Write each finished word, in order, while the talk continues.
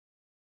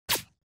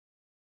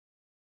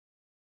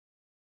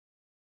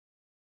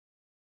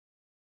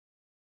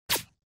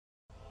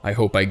I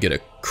hope I get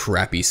a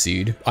crappy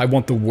seed. I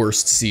want the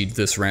worst seed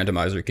this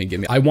randomizer can give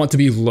me. I want to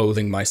be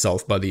loathing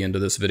myself by the end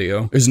of this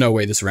video. There's no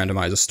way this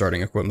randomizes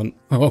starting equipment.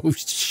 Oh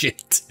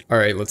shit. All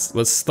right,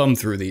 let's thumb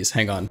through these.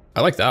 Hang on.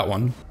 I like that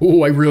one.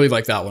 Ooh, I really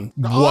like that one.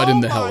 What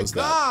in the hell is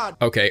that?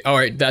 Okay, all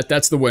right,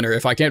 that's the winner.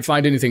 If I can't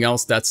find anything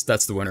else, that's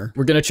the winner.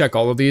 We're gonna check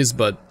all of these,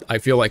 but I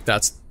feel like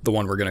that's the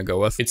one we're gonna go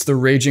with. It's the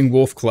Raging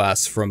Wolf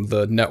class from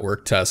the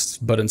network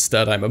test, but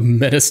instead I'm a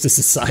menace to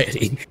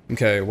society.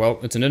 Okay, well,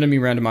 it's an enemy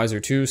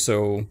randomizer too,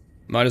 so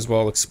might as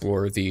well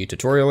explore the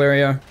tutorial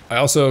area. I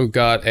also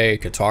got a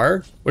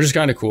guitar, which is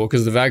kind of cool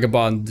because the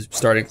Vagabond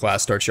starting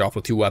class starts you off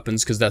with 2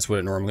 weapons because that's what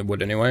it normally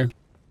would anyway.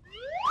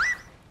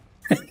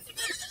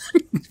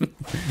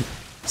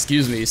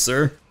 Excuse me,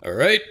 sir. All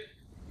right,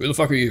 who the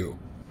fuck are you?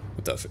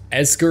 What the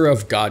Esger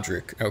of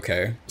Godric.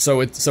 Okay,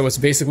 so it's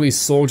basically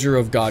Soldier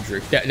of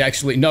Godric.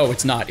 Actually, no,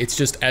 it's not. It's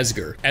just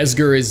Esger.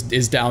 Esger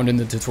is down in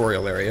the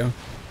tutorial area.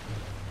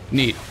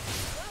 Neat.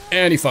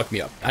 And he fucked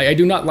me up. I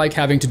do not like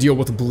having to deal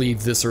with bleed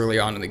this early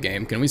on in the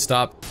game. Can we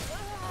stop?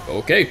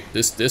 Okay,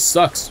 this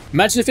sucks.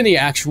 Imagine if in the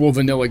actual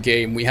vanilla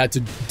game we had to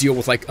deal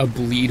with like a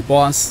bleed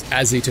boss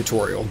as a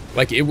tutorial.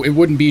 Like it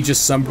wouldn't be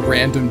just some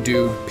random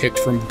dude picked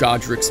from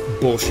Godric's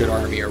bullshit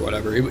army or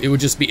whatever. It would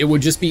just be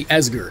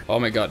Esger. Oh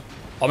my god.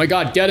 Oh my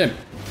god, get him!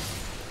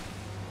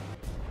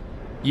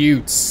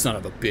 You son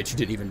of a bitch, you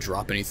didn't even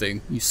drop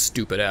anything, you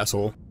stupid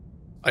asshole.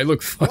 I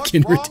look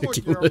fucking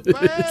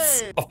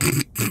ridiculous.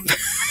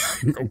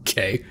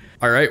 Okay.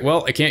 Alright,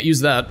 well, I can't use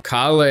that.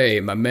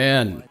 Kale, my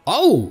man.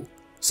 Oh!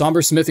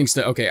 Somber smithing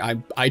stone. Okay,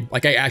 I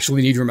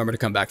actually need to remember to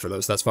come back for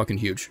those. That's fucking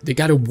huge. They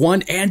got a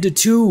 1 and a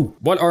 2.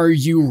 What are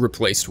you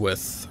replaced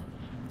with?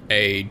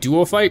 A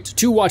duo fight?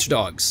 2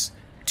 watchdogs.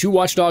 2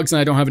 watchdogs and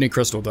I don't have any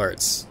crystal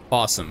darts.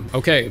 Awesome.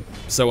 Okay,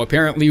 so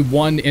apparently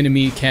 1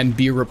 enemy can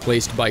be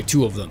replaced by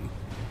 2 of them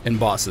in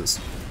bosses.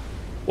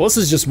 Well, this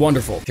is just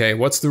wonderful. Okay,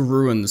 what's the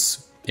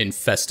ruins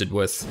infested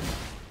with?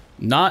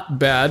 Not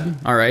bad.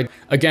 All right.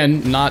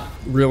 Again, not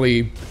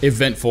really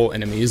eventful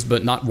enemies,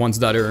 but not ones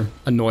that are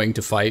annoying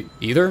to fight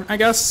either, I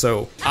guess.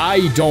 So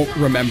I don't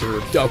remember.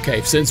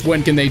 Okay, since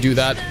when can they do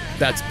that?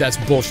 That's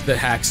bullshit. That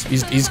hacks.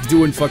 He's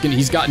doing fucking.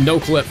 He's got no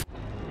clip.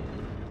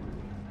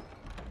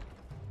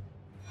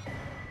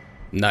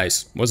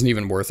 Nice. Wasn't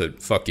even worth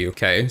it. Fuck you.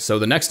 Okay. So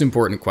the next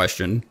important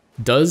question: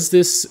 does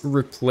this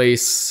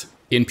replace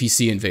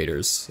NPC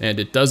invaders? And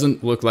it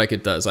doesn't look like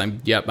it does.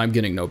 I'm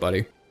getting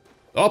nobody.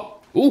 Oh.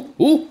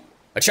 Ooh.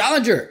 A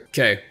challenger!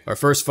 Okay, our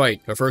first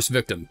fight, our first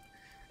victim.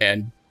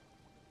 And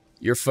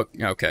you're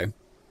okay.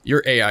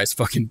 Your AI is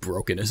fucking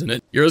broken, isn't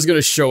it? You're just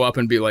gonna show up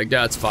and be like,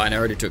 yeah, it's fine, I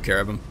already took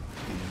care of him.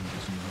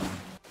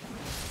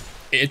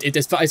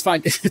 It's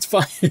fine, it's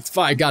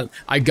fine,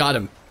 I got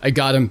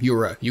him,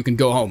 Yura, you can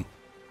go home.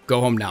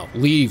 Go home now,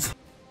 leave.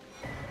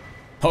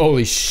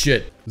 Holy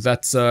shit,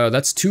 that's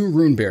 2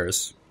 rune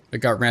bears that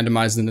got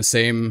randomized in the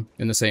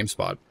same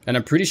spot. And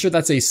I'm pretty sure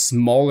that's a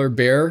smaller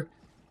bear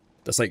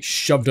that's like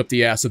shoved up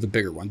the ass of the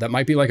bigger one. That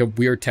might be like a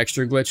weird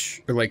texture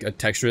glitch or like a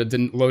texture that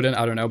didn't load in.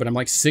 I don't know, but I'm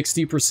like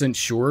 60%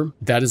 sure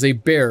that is a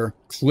bear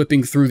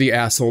clipping through the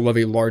asshole of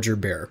a larger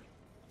bear.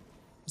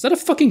 Is that a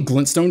fucking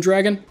glintstone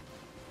dragon?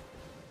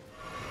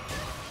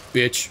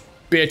 Bitch.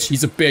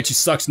 He's a bitch. He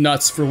sucks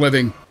nuts for a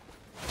living.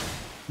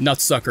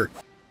 Nutsucker.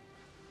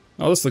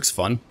 Oh, this looks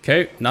fun.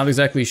 Okay, not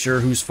exactly sure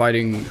who's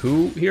fighting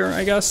who here,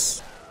 I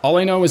guess. All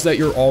I know is that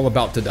you're all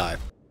about to die.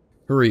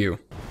 Who are you?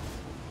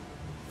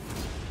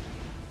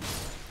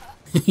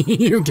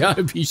 You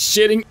gotta be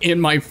shitting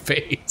in my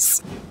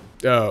face.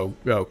 Oh,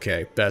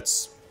 okay.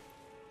 That's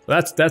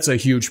a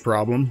huge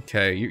problem.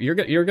 Okay,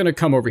 you're gonna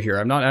come over here.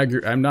 I'm not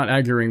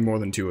aggroing more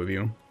than 2 of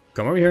you.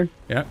 Come over here.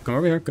 Yeah, come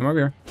over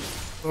here.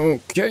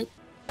 Okay.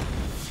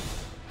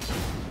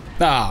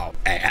 Oh,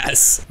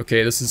 ass.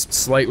 Okay, this is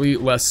slightly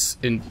less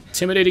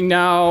intimidating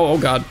now. Oh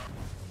god.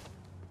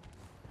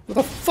 Where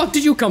the fuck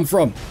did you come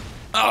from?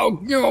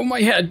 Oh,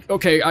 my head.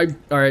 Okay, all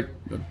right.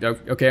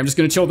 Okay, I'm just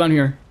gonna chill down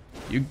here.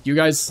 You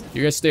guys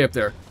stay up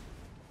there.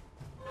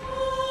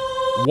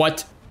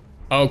 What?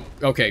 Oh,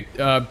 okay.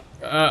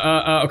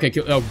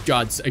 Okay. Oh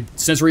god,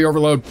 sensory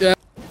overload.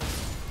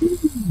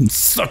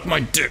 Suck my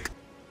dick.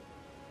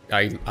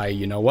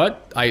 You know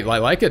what? I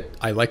like it.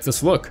 I like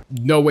this look.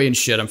 No way in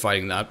shit I'm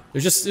fighting that.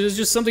 There's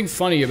just something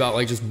funny about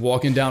like just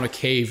walking down a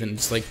cave and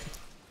just like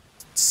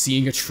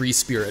seeing a tree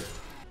spirit.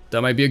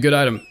 That might be a good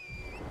item.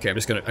 Okay, I'm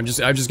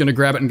just gonna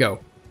grab it and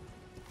go.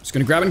 Just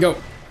gonna grab it and go.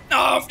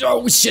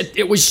 Oh, shit,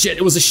 it was shit.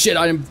 It was a shit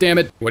item, damn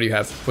it. What do you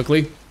have?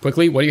 Quickly,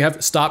 what do you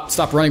have?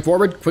 Stop running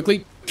forward,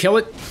 quickly, kill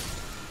it.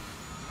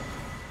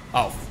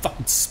 Oh,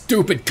 fucking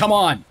stupid, come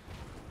on.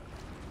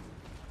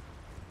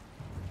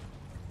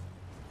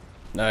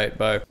 All right,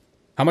 bye.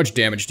 How much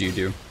damage do you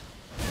do?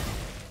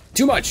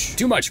 Too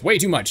much, way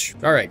too much.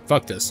 All right,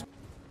 fuck this.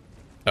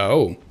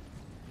 Oh.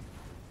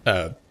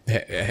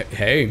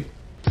 Hey.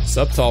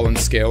 Sup, tall and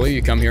scaly,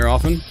 you come here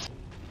often?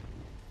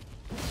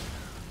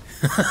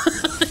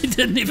 I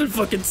didn't even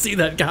fucking see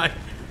that guy.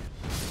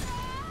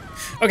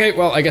 Okay,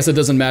 well, I guess it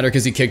doesn't matter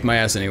because he kicked my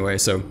ass anyway,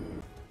 so.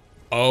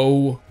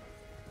 Oh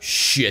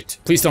shit.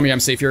 Please tell me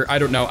I'm safe here. I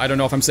don't know. I don't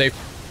know if I'm safe.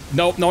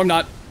 No, no, I'm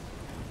not.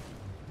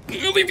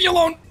 Leave me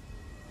alone.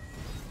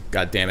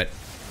 God damn it.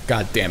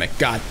 God damn it.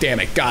 God damn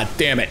it. God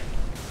damn it.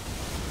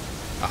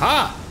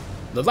 Aha!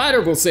 The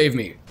ladder will save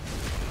me.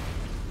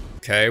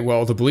 Okay,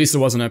 well, the ballista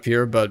wasn't up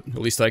here, but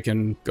at least I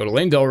can go to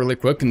Langdale really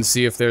quick and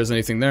see if there's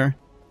anything there.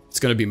 It's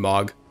gonna be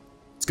Mog.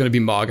 It's gonna be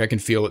Mog. I can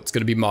feel it. It's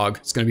gonna be Mog.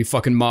 It's gonna be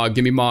fucking Mog.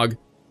 Give me Mog.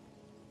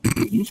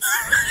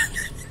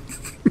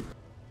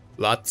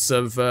 Lots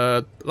of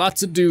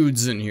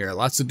dudes in here.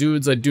 Lots of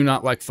dudes I do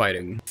not like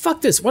fighting.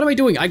 Fuck this. What am I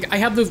doing? I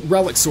have the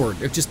relic sword.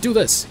 Just do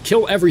this.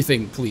 Kill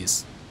everything,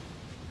 please.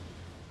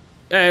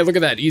 Hey, look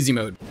at that. Easy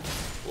mode.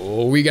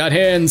 Oh, we got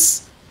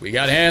hands. We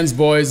got hands,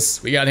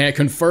 boys. We got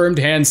confirmed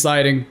hand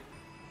sighting.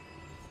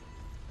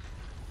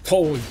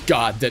 Holy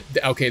God,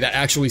 okay, that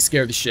actually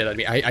scared the shit out of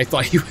me. I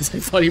thought he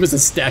was a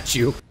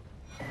statue.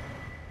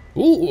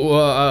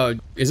 Ooh,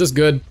 is this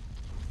good?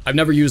 I've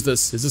never used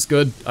this. Is this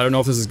good? I don't know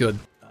if this is good.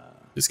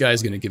 This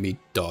guy's gonna give me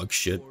dog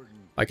shit.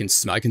 I can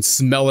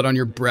smell it on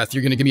your breath.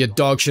 You're gonna give me a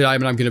dog shit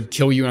item and I'm gonna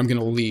kill you and I'm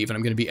gonna leave and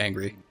I'm gonna be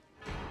angry.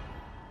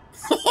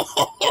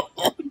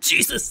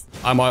 Jesus.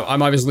 I'm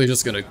obviously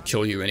just gonna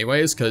kill you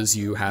anyways, because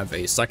you have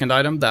a second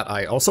item that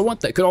I also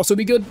want that could also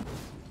be good.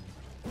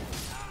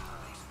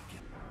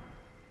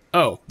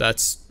 Oh,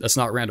 that's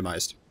not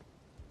randomized.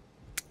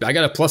 I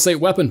got a +8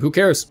 weapon, who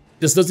cares?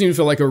 This doesn't even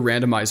feel like a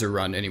randomizer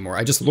run anymore.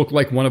 I just look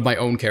like one of my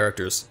own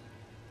characters.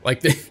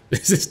 Like, this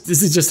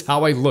is just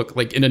how I look,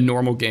 like, in a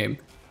normal game.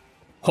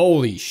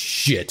 Holy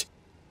shit.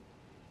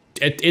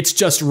 It's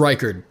just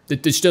Rykard.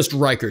 It's just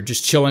Rykard,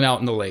 just chilling out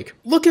in the lake.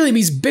 Look at him,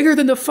 he's bigger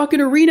than the fucking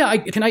arena.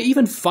 Can I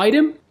even fight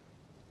him?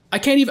 I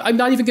can't even, I'm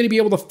not even gonna be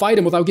able to fight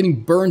him without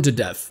getting burned to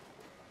death.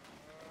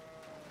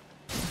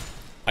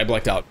 I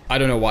blacked out. I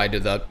don't know why I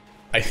did that.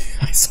 I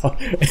saw,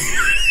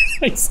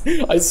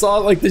 I saw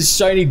like this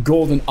shiny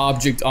golden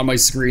object on my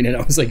screen and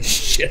I was like,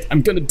 shit,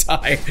 I'm gonna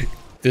die.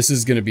 This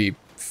is gonna be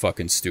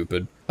fucking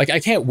stupid. Like,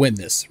 I can't win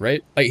this,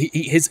 right? Like,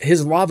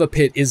 his lava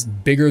pit is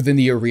bigger than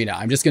the arena.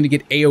 I'm just gonna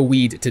get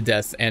AoE'd to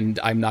death and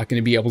I'm not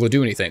gonna be able to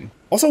do anything.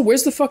 Also,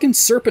 where's the fucking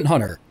serpent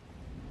hunter?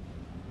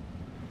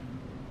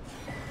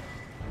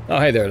 Oh,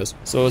 hey, there it is.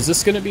 So is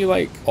this gonna be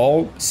like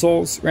all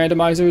Souls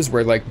randomizers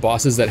where like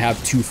bosses that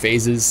have 2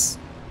 phases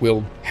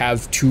will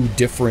have 2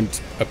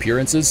 different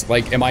appearances?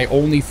 Like, am I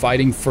only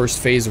fighting first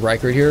phase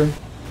Rykard here?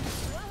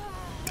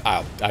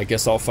 I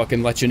guess I'll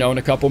fucking let you know in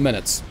a couple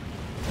minutes.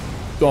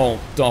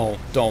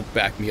 Don't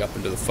back me up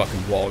into the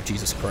fucking wall,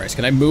 Jesus Christ.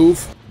 Can I move?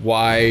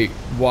 Why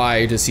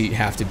does he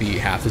have to be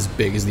half as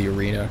big as the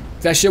arena?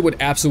 That shit would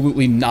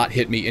absolutely not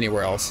hit me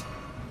anywhere else.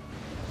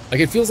 Like,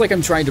 it feels like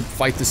I'm trying to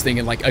fight this thing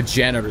in like a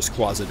janitor's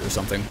closet or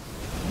something.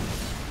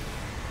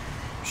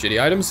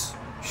 Shitty items?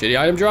 Shitty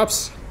item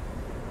drops?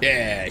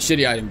 Yeah,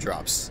 shitty item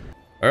drops.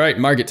 All right,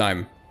 market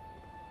time.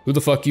 Who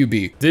the fuck you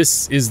be?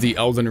 This is the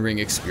Elden Ring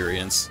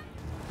experience.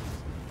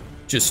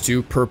 Just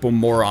 2 purple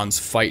morons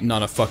fighting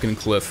on a fucking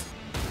cliff.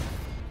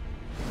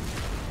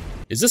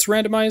 Is this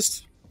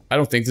randomized? I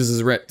don't think this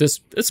is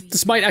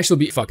this might actually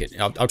be, fuck it,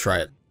 I'll try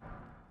it.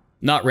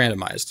 Not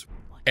randomized.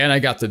 And I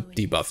got the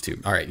debuff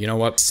too. All right, you know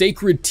what?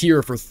 Sacred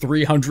Tear for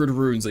 300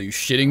 runes, are you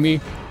shitting me?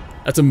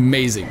 That's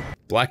amazing.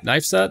 Black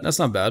knife set, that's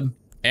not bad.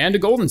 And a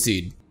golden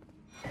seed.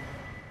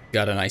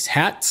 Got a nice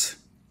hat.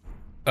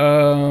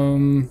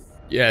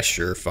 Yeah,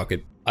 sure, fuck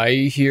it. I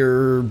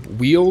hear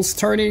wheels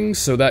turning,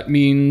 so that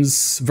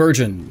means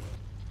virgin.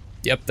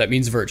 Yep, that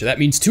means virgin. That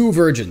means 2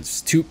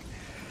 virgins. 2.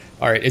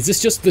 All right, is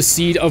this just the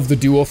seed of the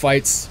duo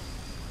fights?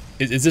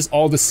 Is this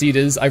all the seed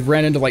is? I've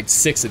ran into like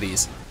 6 of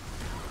these.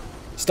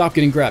 Stop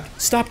getting grabbed.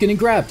 Stop getting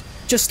grabbed.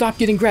 Just stop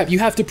getting grabbed. You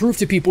have to prove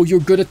to people you're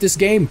good at this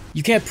game.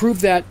 You can't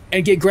prove that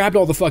and get grabbed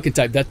all the fucking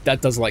time.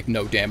 That does like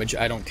no damage.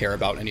 I don't care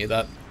about any of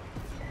that.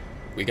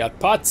 We got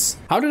pots.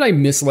 How did I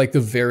miss like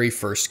the very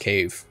first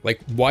cave? Like,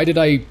 why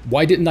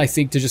didn't I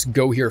think to just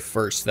go here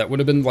first? That would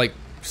have been like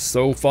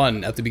so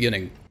fun at the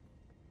beginning.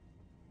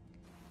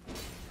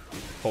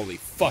 Holy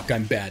fuck,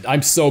 I'm bad.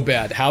 I'm so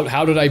bad.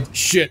 How did I,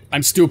 shit,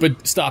 I'm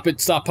stupid. Stop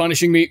it, stop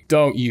punishing me.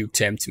 Don't you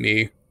tempt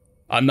me.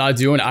 I'm not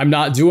doing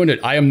it.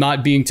 I am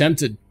not being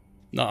tempted.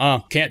 Nuh-uh,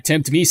 can't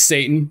tempt me,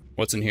 Satan.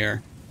 What's in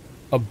here?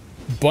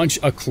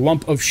 A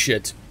clump of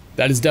shit.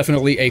 That is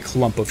definitely a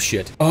clump of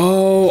shit.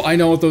 Oh, I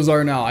know what those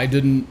are now.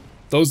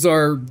 Those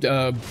are,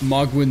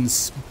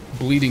 Mogwin's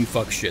bleeding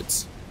fuck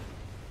shits.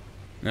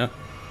 Yeah.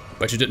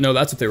 Bet you didn't know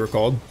that's what they were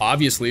called.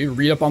 Obviously,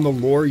 read up on the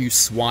lore, you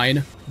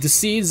swine. The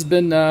seed's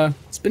been,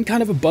 it's been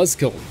kind of a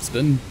buzzkill. It's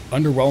been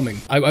underwhelming.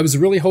 I was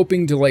really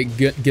hoping to, like,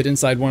 get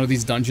inside one of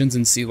these dungeons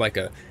and see, like,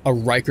 a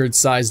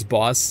Rykard-sized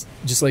boss,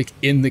 just, like,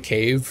 in the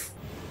cave.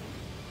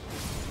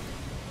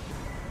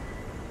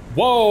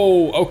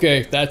 Whoa!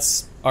 Okay,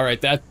 that's...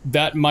 Alright,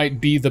 that might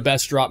be the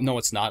best drop. No,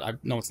 it's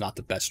not. No, it's not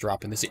the best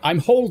drop in the seed. I'm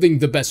holding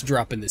the best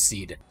drop in the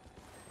seed.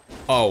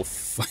 Oh,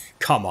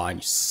 come on,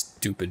 you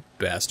stupid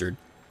bastard.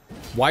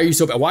 Why are you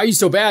so bad? Why are you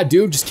so bad,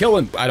 dude? Just kill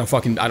him. I don't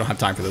have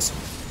time for this.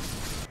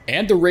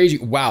 And the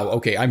raging. Wow,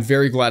 okay, I'm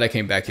very glad I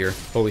came back here.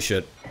 Holy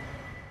shit.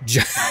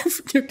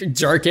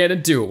 Jar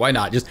cannon 2, why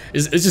not?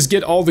 Let's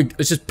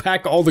just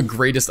pack all the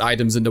greatest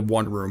items into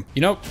one room.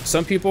 You know,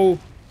 some of you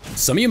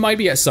might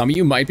be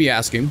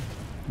asking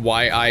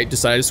why I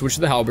decided to switch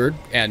to the halberd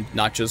and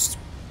not just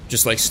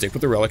like stick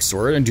with the relic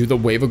sword and do the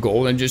wave of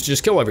gold and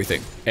just kill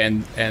everything.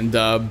 And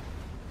I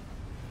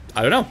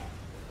don't know.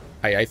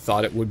 I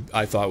thought it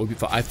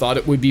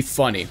would be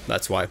funny.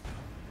 That's why.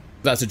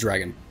 That's a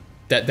dragon.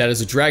 That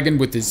is a dragon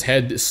with his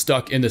head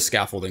stuck in the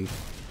scaffolding.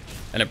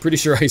 And I'm pretty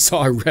sure I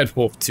saw a red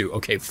wolf too.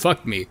 Okay,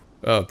 fuck me.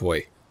 Oh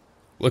boy.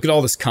 Look at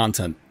all this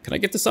content. Can I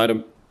get this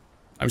item?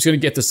 I'm just gonna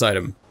get this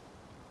item.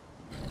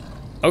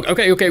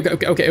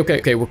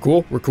 Okay, we're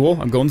cool.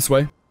 I'm going this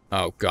way.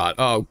 Oh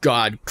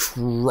god,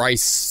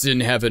 Christ in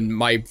heaven.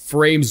 My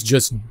frames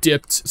just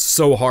dipped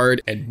so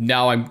hard, and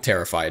now I'm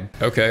terrified.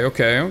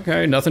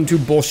 Okay, nothing too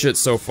bullshit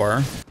so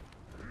far.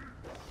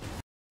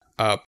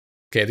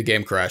 Okay, the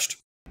game crashed.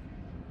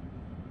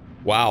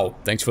 Wow,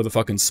 thanks for the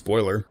fucking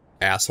spoiler,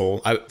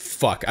 asshole.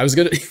 Fuck, I was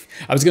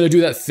gonna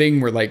do that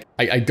thing where, like,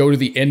 I go to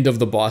the end of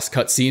the boss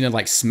cutscene and,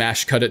 like,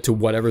 smash cut it to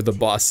whatever the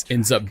boss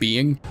ends up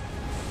being.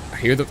 I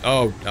hear the,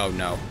 oh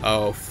no.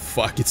 Oh,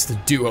 fuck, it's the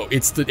duo.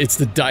 It's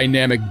the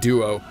dynamic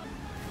duo.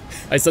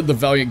 I said the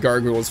Valiant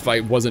Gargoyles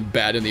fight wasn't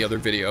bad in the other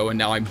video, and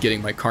now I'm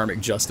getting my karmic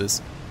justice.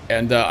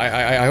 And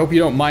I hope you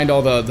don't mind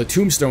all the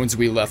tombstones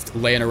we left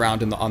laying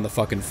around on the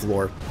fucking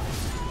floor.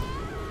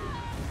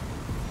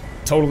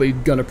 Totally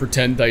gonna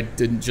pretend I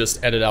didn't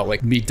just edit out,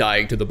 like, me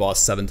dying to the boss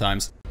 7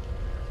 times.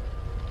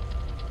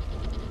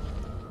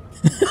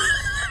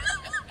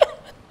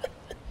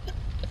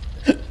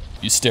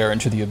 You stare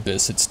into the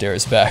abyss, it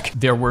stares back.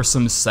 There were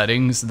some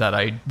settings that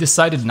I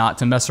decided not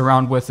to mess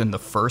around with in the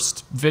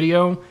first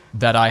video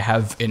that I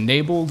have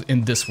enabled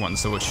in this one,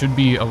 so it should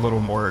be a little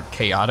more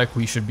chaotic.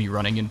 We should be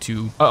running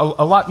into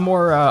a lot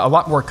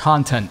more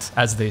content,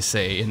 as they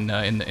say in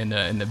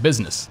the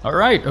business. All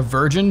right, a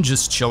virgin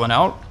just chilling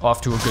out,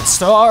 off to a good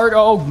start.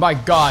 Oh my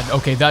god.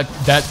 Okay, that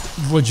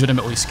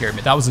legitimately scared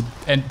me. That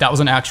was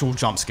an actual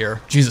jump scare.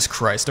 Jesus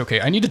Christ.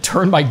 Okay, I need to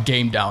turn my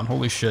game down.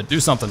 Holy shit. Do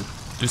something.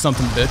 Do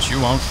something, bitch,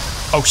 you won't.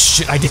 Oh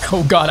shit,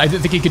 oh god, I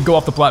didn't think he could go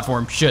off the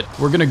platform. Shit.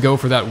 We're gonna go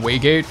for that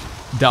waygate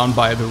down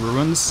by the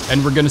ruins,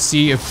 and we're gonna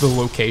see if the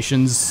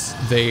locations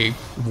they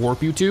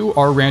warp you to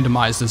are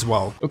randomized as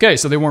well. Okay,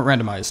 so they weren't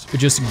randomized. It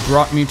just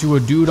brought me to a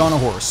dude on a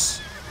horse.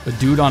 A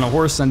dude on a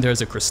horse, and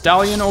there's a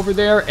Crystallion over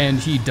there, and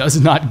he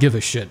does not give a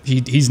shit.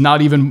 He's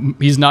not even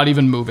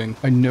moving.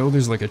 I know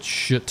there's like a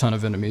shit ton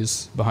of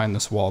enemies behind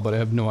this wall, but I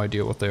have no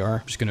idea what they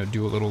are. I'm just gonna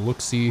do a little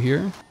look-see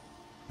here.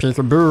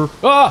 Peekaboo.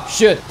 Oh,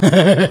 shit.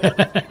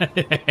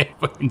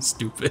 Fucking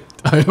stupid.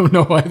 I don't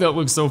know why that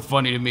looks so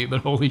funny to me,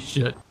 but holy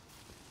shit.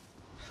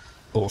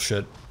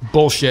 Bullshit.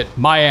 Bullshit.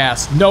 My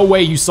ass. No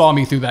way you saw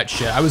me through that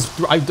shit. I was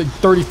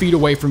 30 feet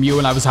away from you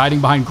and I was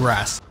hiding behind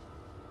grass.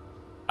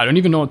 I don't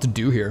even know what to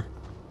do here.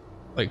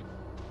 Like,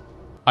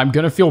 I'm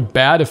gonna feel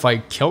bad if I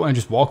kill and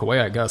just walk away,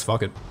 I guess.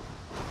 Fuck it.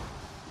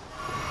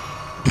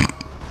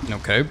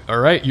 Okay.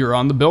 Alright, you're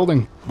on the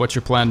building. What's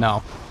your plan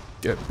now?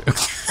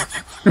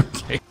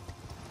 Okay.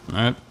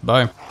 Alright,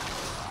 bye.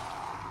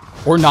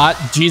 Or not.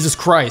 Jesus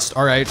Christ.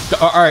 Alright.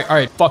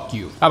 Alright. Fuck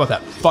you. How about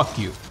that? Fuck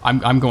you.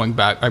 I'm going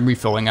back. I'm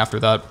refilling after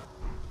that.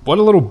 What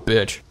a little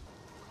bitch.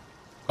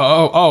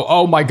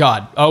 Oh my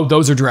god. Oh,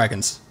 those are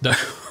dragons.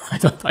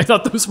 I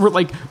thought those were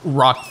like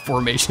rock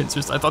formations.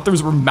 I thought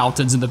those were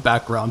mountains in the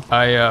background.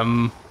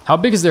 How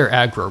big is their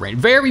aggro range?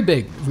 Very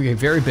big.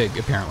 Very big,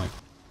 apparently.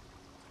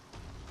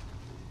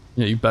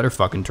 Yeah, you better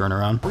fucking turn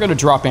around. We're gonna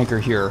drop anchor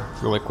here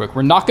really quick.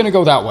 We're not gonna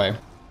go that way.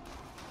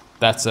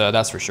 That's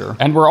for sure.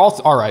 And we're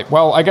all right.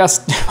 Well, I guess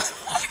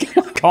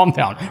calm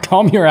down.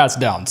 Calm your ass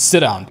down.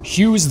 Sit down.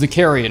 Hugh's the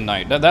Carrion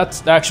Knight.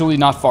 That's actually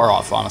not far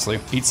off, honestly.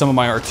 Eat some of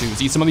my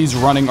R2s. Eat some of these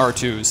running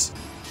R2s.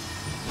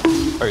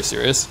 Are you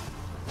serious?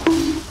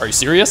 Are you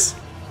serious?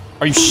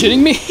 Are you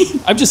shitting me?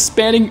 I'm just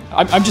spamming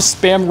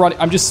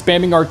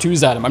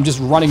R2s at him. I'm just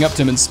running up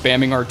to him and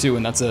spamming R2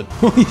 and that's it.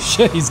 Holy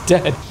shit, he's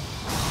dead.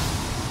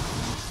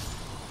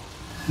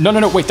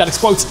 No, wait, that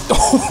explodes.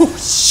 Oh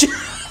shit.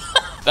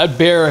 That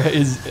bear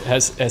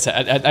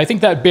I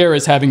think that bear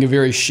is having a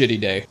very shitty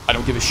day. I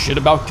don't give a shit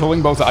about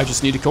killing both. I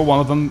just need to kill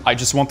one of them. I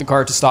just want the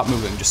cart to stop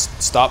moving.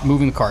 Just stop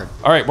moving the cart.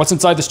 All right, what's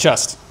inside this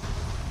chest?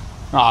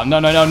 Oh, no,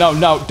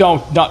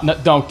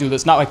 don't do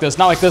this. Not like this,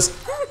 not like this.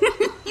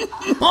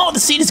 Oh,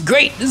 the scene is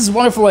great. This is a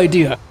wonderful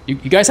idea. You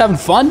guys having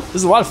fun? This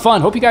is a lot of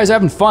fun. Hope you guys are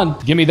having fun.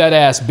 Give me that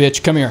ass,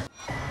 bitch. Come here.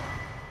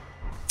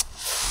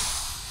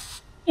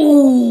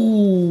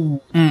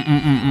 Ooh.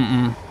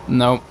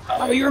 No.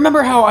 You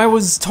remember how I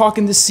was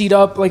talking this seat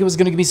up like it was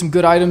gonna give me some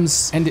good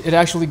items, and it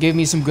actually gave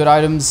me some good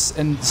items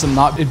and some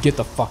not? Get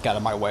the fuck out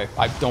of my way.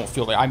 I don't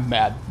feel like I'm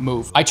mad.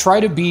 Move. I try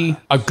to be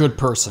a good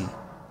person,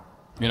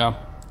 you know?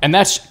 And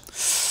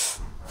that's...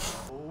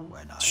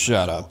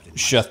 Shut up.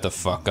 Shut the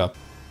fuck up.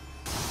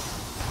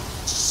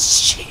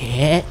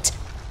 Shit.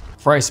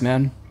 Christ,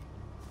 man.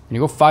 Can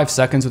you go 5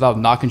 seconds without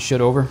knocking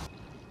shit over?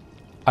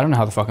 I don't know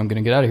how the fuck I'm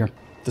gonna get out of here.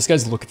 This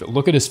guy's looking.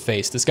 Look at his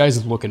face. This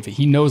guy's looking.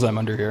 He knows I'm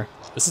under here.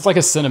 This is like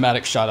a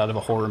cinematic shot out of a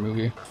horror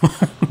movie.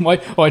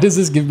 Why does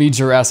this give me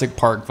Jurassic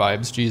Park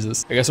vibes?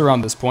 Jesus. I guess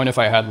around this point, if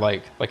I had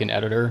like an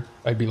editor,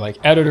 I'd be like,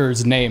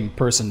 editor's name,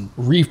 person,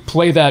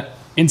 replay that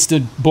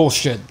instant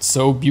bullshit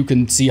so you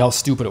can see how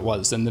stupid it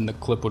was, and then the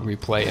clip would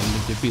replay and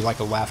it'd be like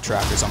a laugh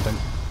track or something.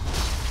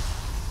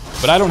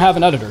 But I don't have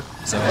an editor,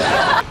 so.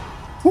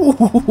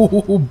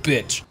 Ooh,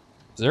 bitch.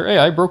 Is their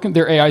AI broken?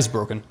 Their AI's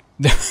broken.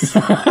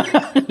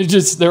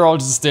 They're all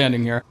just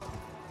standing here.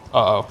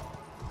 Uh-oh.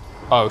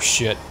 Oh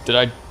shit.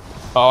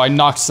 I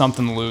knocked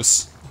something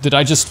loose. Did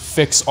I just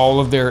fix all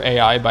of their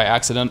AI by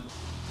accident?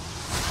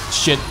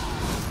 Shit.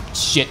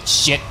 Shit,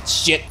 shit,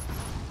 shit.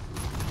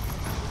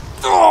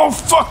 Oh,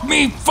 fuck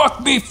me,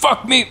 fuck me,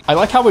 fuck me. I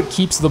like how it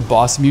keeps the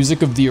boss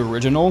music of the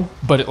original,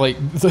 but it like,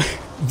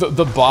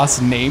 the boss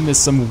name is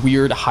some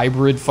weird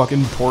hybrid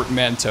fucking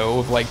portmanteau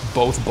of like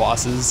both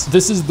bosses.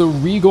 This is the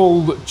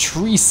Regal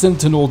Tree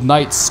Sentinel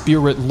Knight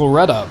Spirit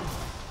Loretta,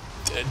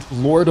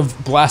 Lord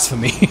of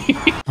Blasphemy.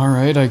 All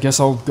right, I guess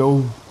I'll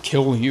go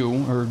kill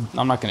you, or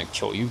I'm not gonna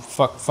kill you.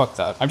 Fuck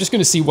that. I'm just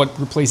gonna see what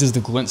replaces the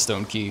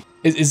glintstone key.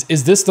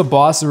 Is this the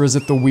boss, or is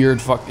it the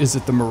weird is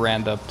it the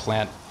Miranda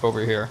plant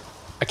over here?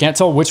 I can't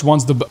tell which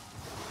one's the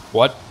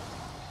what?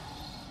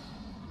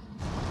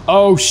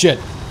 Oh shit.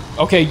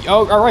 Okay,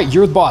 oh, all right,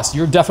 you're the boss.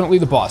 You're definitely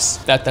the boss.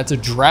 That's a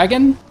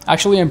dragon?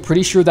 Actually, I'm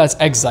pretty sure that's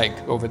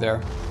Exike over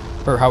there.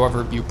 Or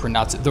however you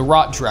pronounce it. The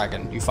rot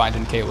dragon you find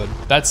in Caelid.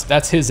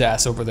 That's his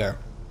ass over there.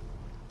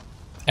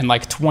 And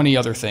like 20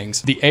 other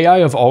things. The AI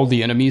of all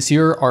the enemies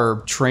here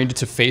are trained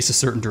to face a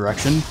certain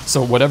direction.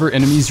 So whatever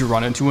enemies you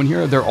run into in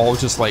here, they're all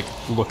just like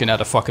looking at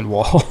a fucking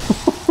wall.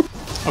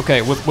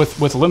 Okay, with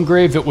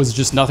Limgrave, it was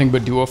just nothing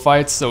but duo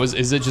fights. So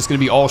is it just gonna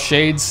be all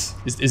shades?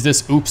 Is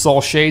this oops all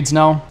shades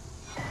now?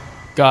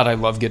 God, I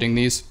love getting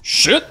these.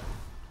 Shit!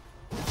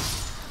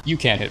 You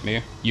can't hit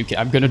me. You can't.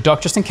 I'm gonna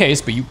duck just in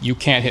case, but you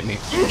can't hit me.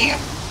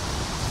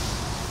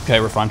 Okay,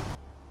 we're fine.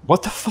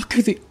 What the fuck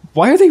are they?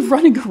 Why are they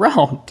running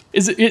around?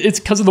 It's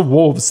because of the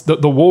wolves.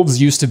 The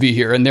wolves used to be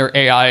here, and their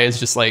AI is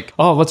just like,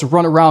 oh, let's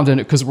run around in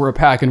it because we're a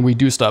pack and we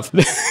do stuff.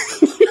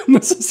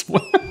 This is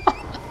what.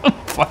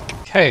 Fuck.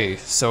 Okay,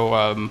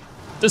 so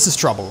this is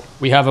trouble.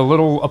 We have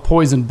a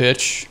poison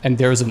bitch, and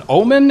there's an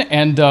omen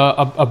and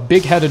a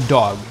big-headed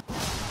dog.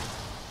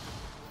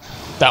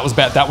 That was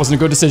bad. That wasn't a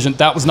good decision.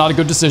 That was not a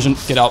good decision.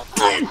 Get out.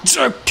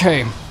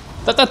 Okay.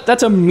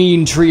 That's a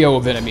mean trio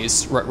of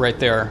enemies right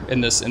there in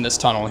this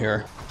tunnel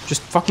here.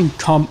 Just fucking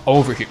come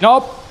over here.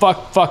 Nope.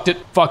 Fucked it.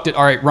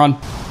 All right, run.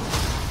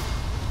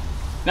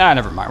 Nah,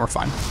 never mind. We're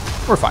fine.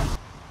 We're fine.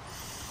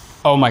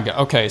 Oh my god.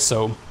 Okay,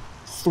 so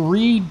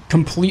 3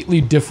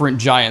 completely different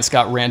giants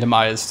got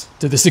randomized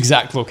to this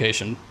exact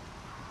location.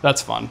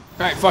 That's fun.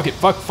 All right, fuck it.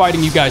 Fuck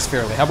fighting you guys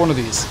fairly. Have one of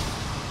these.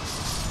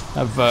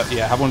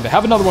 Yeah,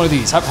 have another one of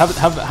these. Have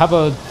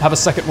a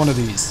second one of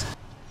these.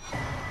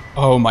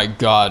 Oh my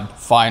god,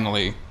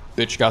 finally.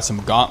 Bitch got some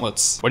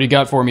gauntlets. What do you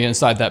got for me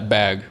inside that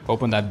bag?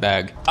 Open that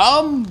bag.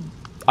 I'm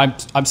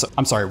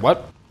sorry,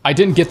 what? I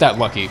didn't get that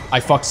lucky. I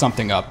fucked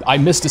something up. I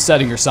missed a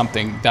setting or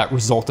something that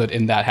resulted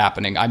in that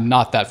happening. I'm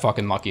not that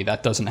fucking lucky.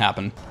 That doesn't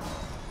happen.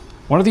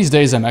 One of these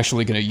days, I'm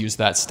actually gonna use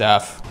that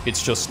staff.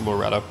 It's just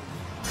Loretta.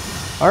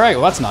 All right,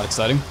 well, that's not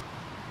exciting.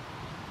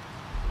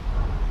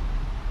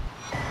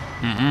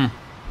 I'm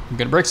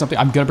gonna break something.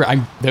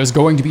 There's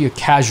going to be a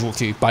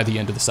casualty by the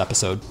end of this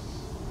episode.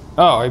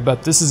 Oh, I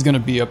bet this is gonna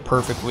be a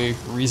perfectly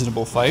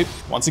reasonable fight.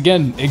 Once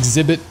again,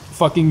 exhibit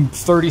fucking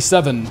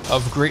 37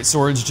 of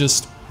greatswords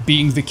just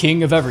being the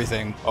king of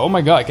everything. Oh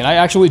my god, can I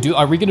actually do,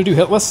 are we gonna do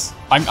hitless?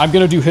 I'm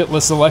gonna do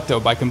hitless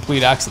Electo by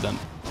complete accident.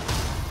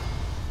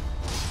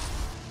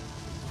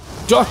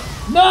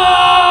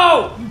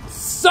 No! You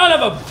son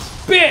of a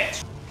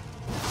bitch!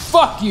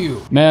 Fuck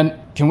you! Man,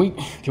 can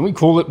we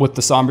cool it with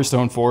the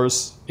Somberstone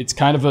 4s? It's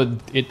kind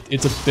of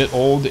it's a bit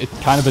old. It's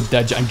kind of a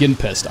dead. I'm getting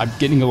pissed. I'm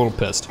getting a little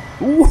pissed.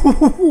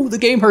 Ooh, the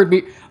game heard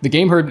me. The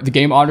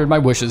game honored my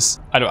wishes.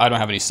 I don't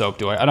have any soap,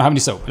 do I? I don't have any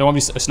soap. I don't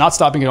have any. It's not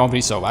stopping. I don't have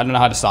any soap. I don't know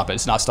how to stop it.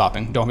 It's not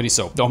stopping. Don't have any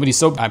soap. Don't have any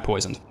soap. I'm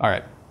poisoned. All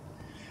right.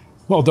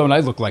 Well, don't I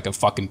look like a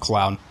fucking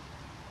clown?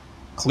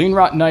 Clean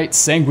Rot Knight,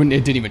 Sanguine.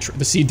 It didn't even.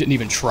 The seed didn't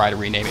even try to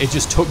rename it. It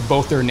just took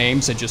both their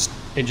names and just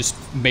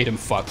made him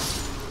fuck.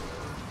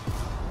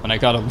 And I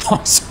got a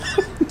loss.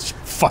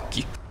 Fuck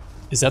you.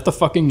 Is that the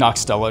fucking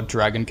Noxtella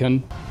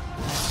Dragonkin?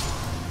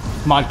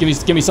 Come on, give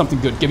me something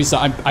good. Give me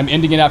some. I'm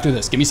ending it after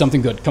this. Give me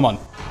something good. Come on.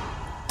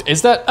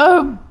 Is that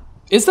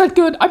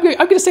good? I'm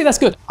gonna say that's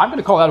good. I'm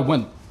gonna call that a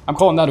win. I'm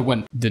calling that a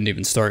win. Didn't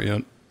even start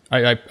yet.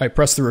 I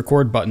pressed the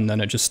record button,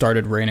 then it just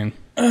started raining.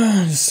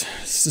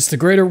 It's just the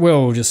greater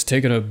will just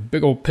taking a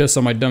big old piss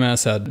on my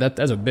dumbass head.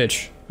 That's a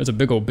bitch. That's a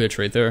big old bitch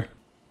right there.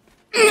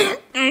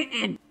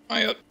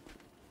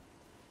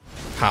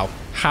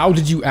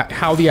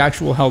 How the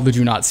actual hell did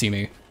you not see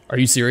me? Are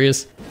you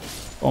serious?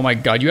 Oh my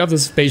god, you have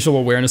this facial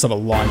awareness of a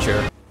lawn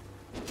chair.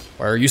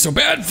 Why are you so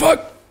bad?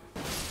 Fuck!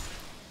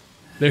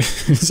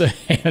 There's a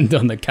hand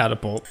on the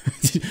catapult.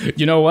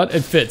 You know what?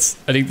 It fits.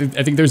 I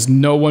think there's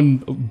no one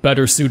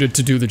better suited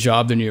to do the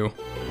job than you.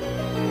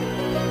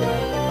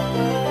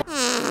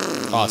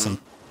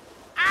 Awesome.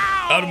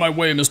 Out of my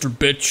way, Mr.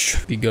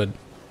 Bitch. Be good.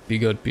 Be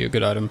good. Be a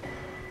good item.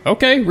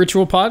 Okay,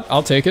 ritual pot.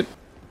 I'll take it.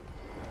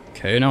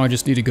 Okay, now I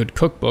just need a good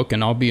cookbook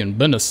and I'll be in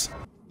business.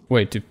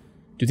 Wait, do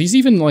these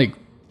even, like,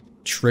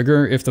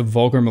 trigger if the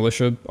vulgar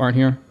militia aren't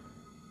here?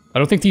 I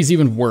don't think these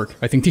even work.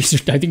 I think these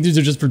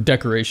are just for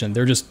decoration.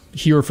 They're just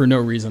here for no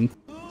reason.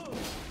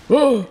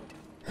 Oh!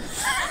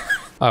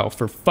 Oh,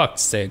 for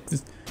fuck's sake.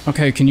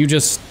 Okay, can you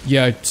just,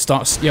 yeah,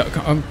 stop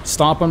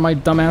on my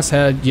dumbass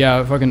head.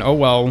 Yeah, fucking, oh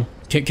well.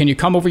 Can you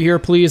come over here,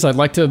 please? I'd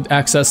like to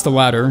access the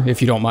ladder,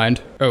 if you don't mind.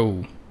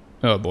 Oh.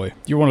 Oh boy.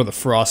 You're one of the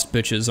frost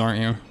bitches,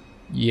 aren't you?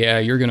 Yeah,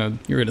 you're gonna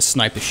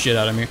snipe the shit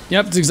out of me.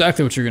 Yep, that's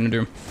exactly what you're gonna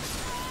do.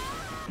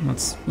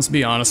 Let's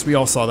be honest, we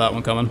all saw that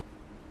one coming.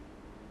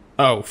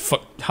 Oh,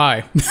 fuck,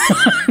 hi.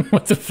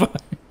 What the fuck?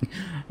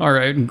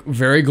 Alright,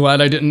 very glad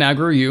I didn't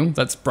aggro you.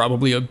 That's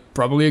probably a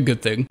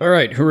good thing.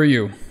 Alright, who are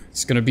you?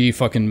 It's gonna be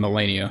fucking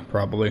Melania,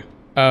 probably.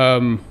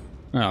 Oh,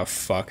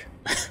 fuck.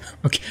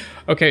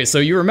 Okay, so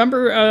you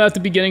remember at the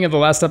beginning of the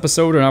last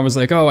episode when I was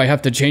like, oh, I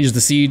have to change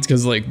the seeds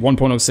because like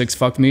 1.06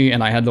 fucked me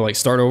and I had to like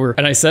start over.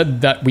 And I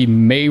said that we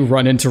may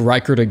run into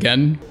Rykert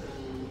again.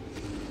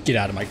 Get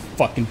out of my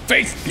fucking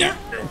face.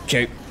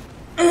 Okay.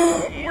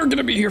 We're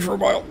gonna be here for a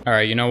while. All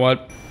right, you know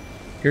what?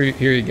 Here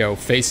you go.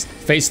 Face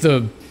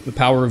the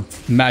power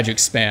of magic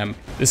spam.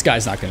 This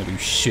guy's not gonna do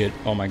shit.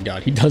 Oh my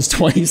god, he does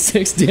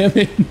 26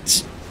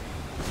 damage.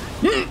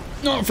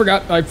 No,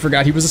 I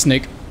forgot he was a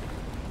snake.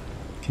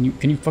 Can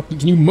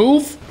you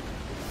move?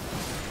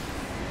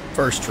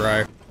 First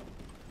try.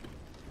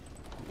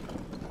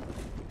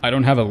 I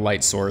don't have a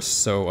light source,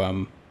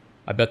 so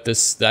I bet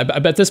this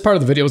part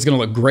of the video is gonna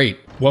look great.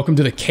 Welcome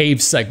to the cave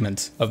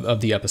segment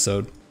of the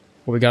episode.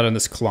 What we got in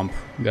this clump?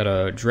 We got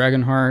a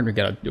dragon heart. We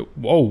got a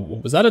whoa.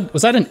 Was that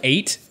an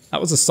 8?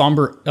 That was a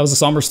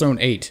somber stone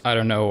 8. I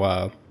don't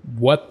know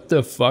what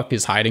the fuck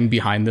is hiding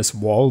behind this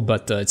wall,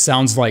 but it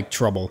sounds like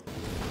trouble.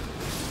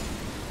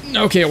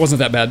 Okay, it wasn't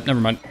that bad.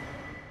 Never mind.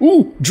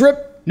 Ooh,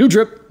 drip! New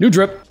drip! New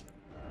drip!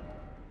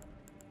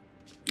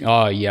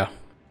 Oh, yeah.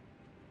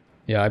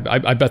 Yeah,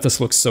 I bet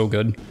this looks so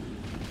good.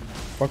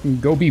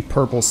 Fucking go be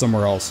purple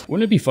somewhere else.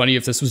 Wouldn't it be funny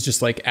if this was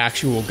just, like,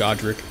 actual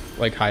Godric,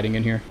 like, hiding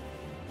in here?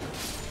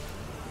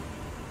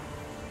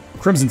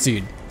 Crimson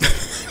Seed.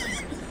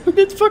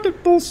 It's fucking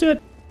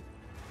bullshit.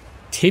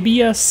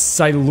 Tibia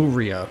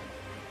Siluria.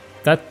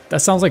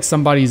 That sounds like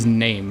somebody's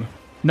name.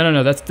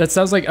 No, that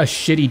sounds like a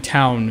shitty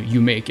town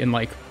you make in,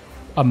 like,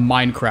 a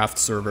Minecraft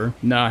server.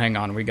 Nah, hang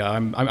on,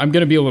 I'm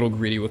gonna be a little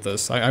greedy with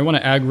this. I want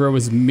to aggro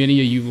as many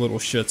of you little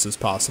shits as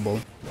possible.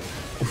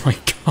 Oh my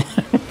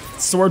god.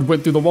 Sword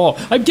went through the wall.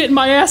 I'm getting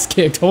my ass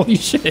kicked, holy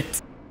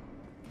shit.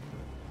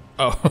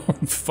 Oh,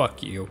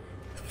 fuck you.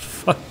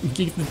 Fuck,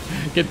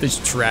 get this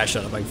trash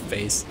out of my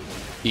face.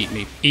 Eat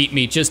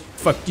me, just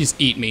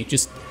eat me.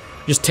 Just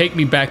take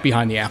me back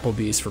behind the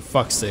Applebee's, for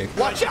fuck's sake.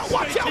 Watch out,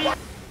 watch out!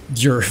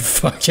 You're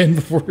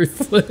fucking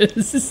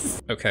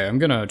worthless. Okay, I'm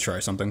gonna try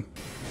something.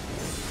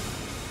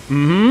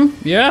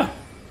 Yeah.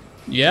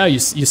 Yeah, you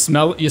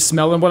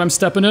smelling what I'm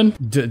stepping in?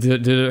 Did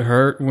it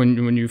hurt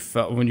when you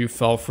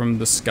fell from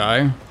the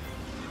sky?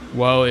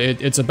 Well,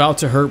 it's about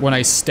to hurt when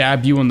I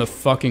stab you in the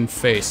fucking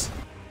face.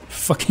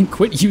 Fucking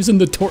quit using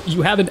the torch.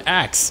 You have an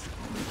axe.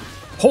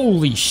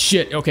 Holy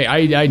shit. Okay,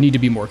 I need to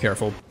be more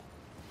careful.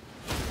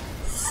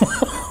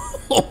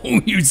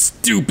 Oh, you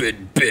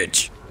stupid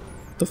bitch.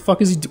 What the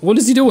fuck is he what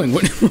is he doing?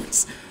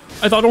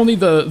 I thought only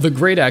the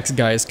great axe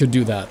guys could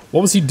do that. What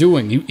was he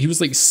doing? He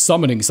was like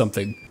summoning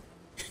something.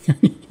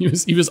 he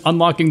was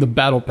unlocking the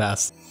battle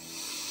pass.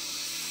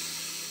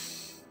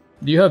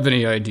 Do you have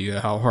any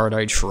idea how hard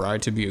I try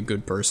to be a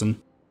good person?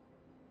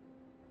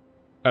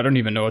 I don't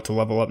even know what to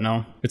level up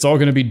now. It's all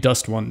gonna be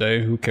dust one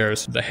day, who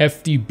cares? The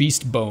hefty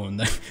beast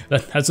bone.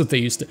 That's what they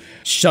used to.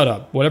 Shut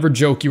up. Whatever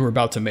joke you were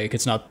about to make,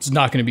 it's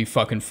not gonna be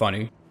fucking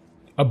funny.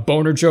 A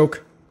boner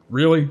joke?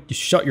 Really? You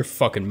shut your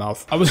fucking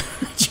mouth.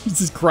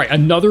 Jesus Christ,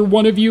 another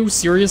one of you?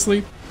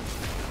 Seriously?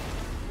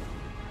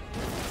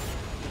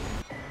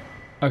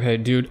 Okay,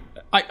 dude.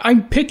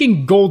 I'm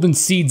picking golden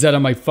seeds out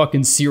of my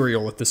fucking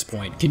cereal at this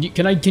point. Can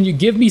you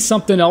give me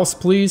something else,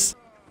 please?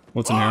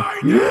 What's in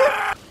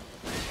here?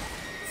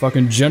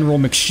 Fucking General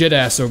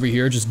McShitass over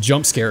here, just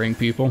jump scaring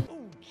people.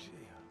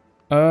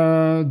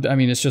 I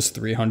mean, it's just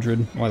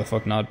 300. Why the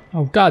fuck not?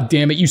 Oh, god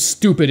damn it, you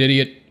stupid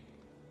idiot.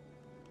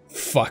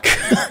 Fuck.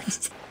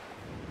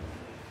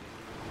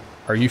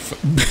 Are you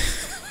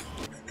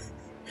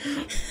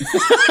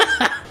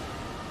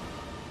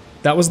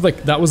That was the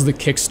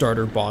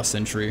Kickstarter boss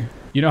entry.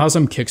 You know how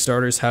some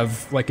Kickstarters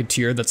have like a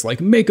tier that's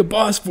like, make a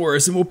boss for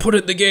us and we'll put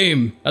it in the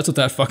game? That's what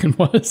that fucking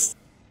was.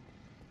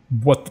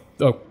 What?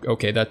 Oh,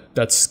 okay,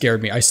 that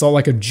scared me. I saw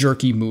like a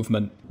jerky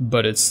movement,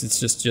 but it's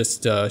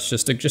just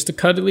a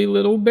cuddly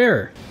little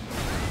bear.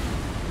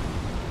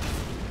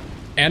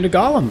 And a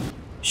golem.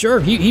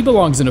 Sure, he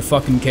belongs in a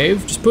fucking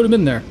cave. Just put him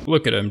in there.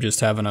 Look at him, just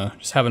having a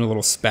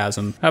little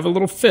spasm, have a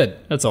little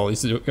fit. That's all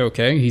he's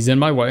okay. He's in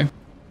my way.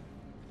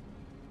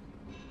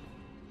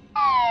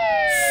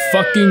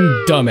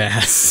 Fucking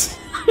dumbass.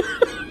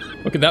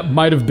 Okay, that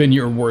might have been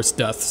your worst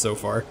death so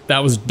far. That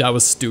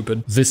was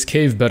stupid. This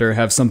cave better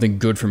have something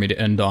good for me to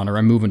end on, or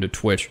I'm moving to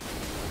Twitch.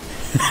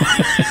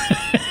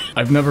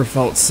 I've never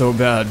felt so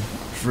bad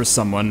for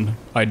someone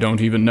I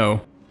don't even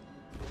know.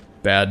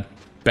 Bad.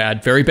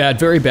 Bad. Very bad.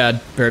 Very bad.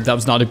 That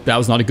was not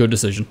a good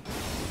decision.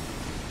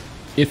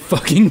 It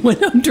fucking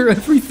went under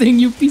everything,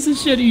 you piece of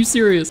shit. Are you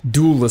serious?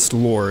 Duelist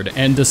Lord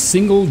and a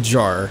single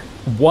jar.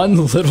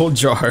 One little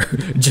jar.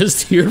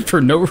 Just here for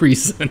no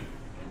reason.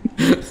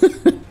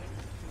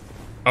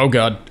 Oh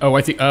god. Oh,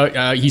 I think,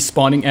 he's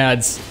spawning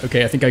ads.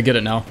 Okay, I think I get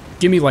it now.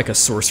 Give me like a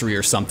sorcery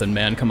or something,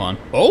 man. Come on.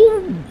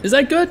 Oh, is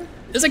that good?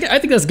 Is that good? I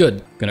think that's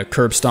good. Gonna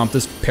curb stomp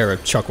this pair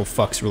of chuckle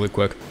fucks really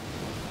quick.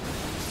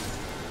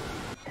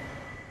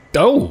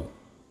 Oh.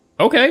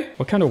 Okay.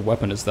 What kind of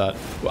weapon is that?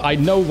 I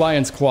know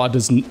Lion's Claw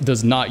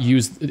is not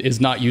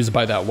used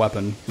by that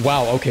weapon.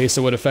 Wow, okay,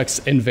 so it affects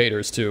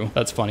invaders too.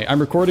 That's funny. I'm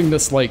recording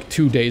this like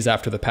 2 days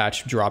after the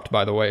patch dropped,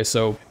 by the way,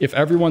 so if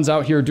everyone's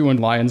out here doing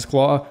Lion's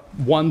Claw,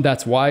 1,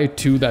 that's why,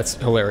 2, that's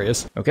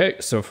hilarious. Okay,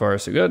 so far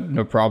so good.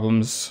 No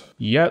problems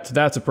yet.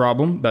 That's a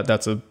problem.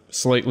 That's a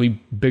slightly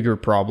bigger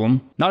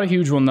problem. Not a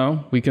huge one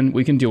though. We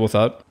can deal with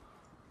that.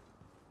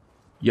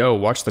 Yo,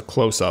 watch the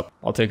close-up.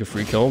 I'll take a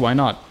free kill, why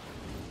not?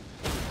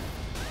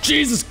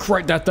 Jesus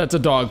Christ, that's a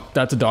dog.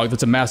 That's a dog.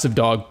 That's a massive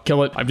dog.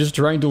 Kill it. I'm just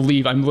trying to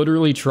leave. I'm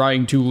literally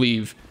trying to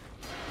leave.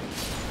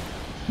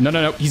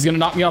 No. He's gonna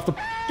knock me off the...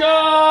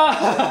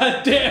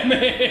 God damn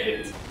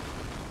it!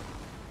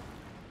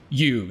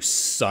 You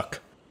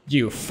suck.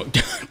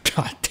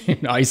 God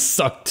damn, I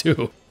suck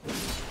too.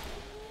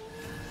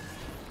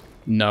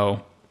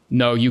 No,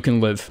 you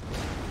can live.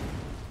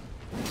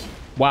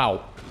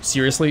 Wow.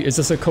 Seriously? Is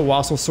this a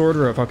colossal sword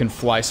or a fucking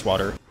fly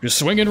swatter? Just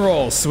swing and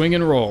roll, swing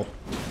and roll.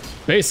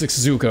 Basics,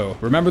 Zuko.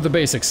 Remember the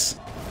basics.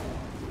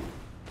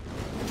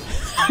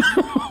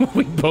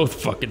 We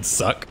both fucking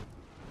suck.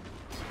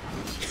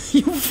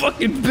 You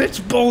fucking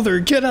bitch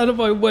boulder, get out of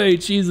my way,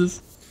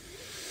 Jesus.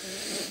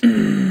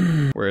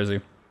 Where is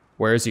he?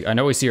 Where is he? I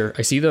know he's here.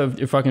 I see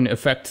the fucking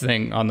effect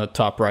thing on the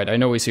top right. I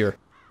know he's here.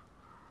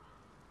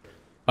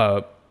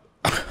 Hi.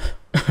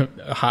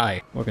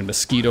 Fucking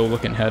mosquito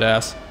looking head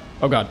ass.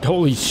 Oh god,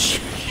 holy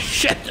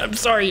shit, I'm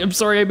sorry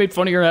I made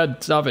fun of your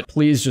head, stop it.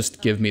 Please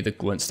just give me the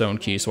glintstone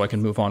key so I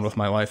can move on with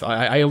my life.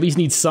 I at least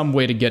need some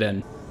way to get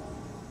in.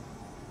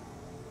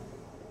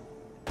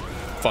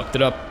 Fucked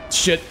it up,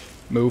 shit,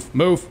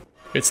 move.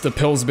 It's the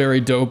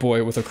Pillsbury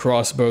Doughboy with a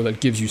crossbow that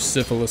gives you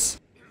syphilis.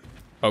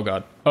 Oh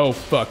god, oh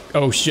fuck,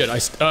 oh shit,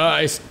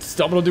 I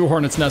stumbled into a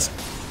hornet's nest.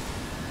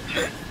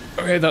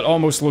 Okay, that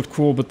almost looked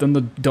cool, but then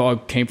the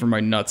dog came for my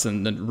nuts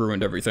and then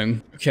ruined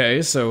everything.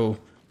 Okay, so...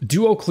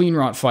 duo clean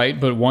rot fight,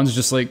 but one's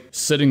just like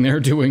sitting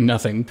there doing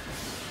nothing.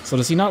 So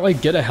does he not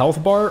like get a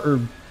health bar or...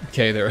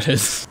 okay, there it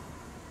is.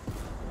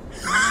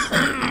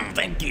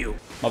 Thank you.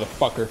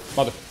 Motherfucker.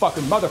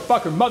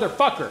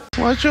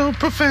 What's your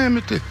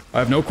profanity? I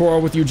have no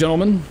quarrel with you,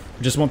 gentlemen.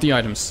 I just want the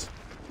items.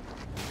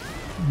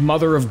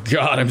 Mother of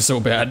God, I'm so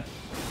bad.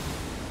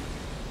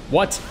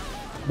 What?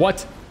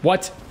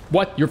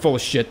 You're full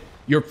of shit.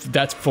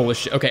 That's full of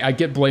shit. Okay, I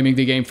get blaming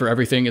the game for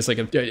everything. It's like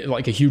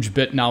a huge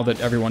bit now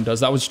that everyone does.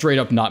 That was straight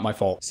up not my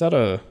fault. Is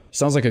that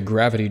sounds like a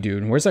gravity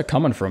dude. Where's that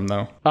coming from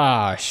though?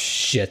 Ah,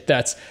 shit.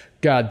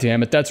 God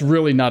damn it. That's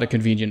really not a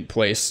convenient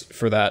place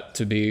for that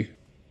to be.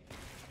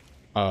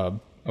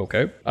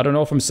 Okay. I don't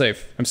know if I'm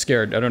safe. I'm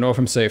scared. I don't know if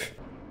I'm safe.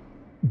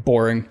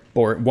 Boring.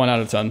 1 out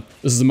of 10.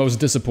 This is the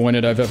most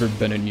disappointed I've ever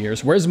been in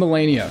years. Where's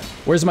Melania?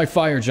 Where's my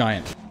fire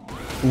giant?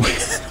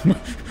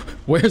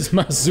 Where's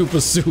my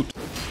super suit?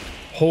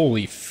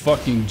 Holy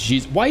fucking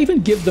jeez. Why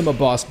even give them a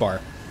boss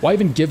bar? Why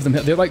even give them...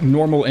 they're like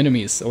normal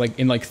enemies, like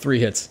in like 3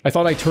 hits. I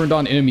thought I turned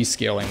on enemy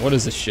scaling. What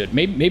is this shit?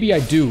 Maybe I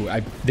do.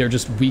 They're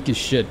just weak as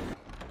shit.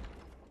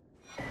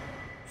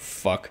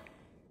 Fuck.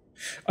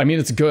 I mean,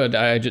 it's good.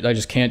 I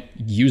just can't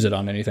use it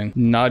on anything.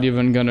 Not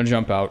even gonna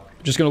jump out.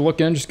 Just gonna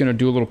look in, just gonna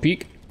do a little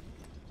peek.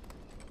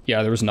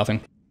 Yeah, there was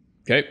nothing.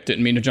 Okay,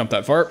 didn't mean to jump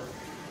that far.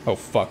 Oh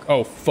fuck,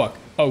 oh fuck,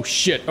 oh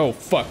shit, oh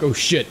fuck, oh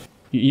shit.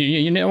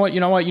 You know what?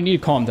 You need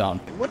to calm down.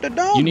 What the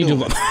dog You need doing?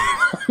 to look.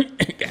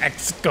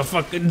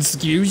 Fucking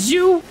excuse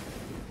you?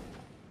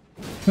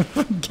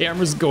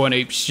 Camera's going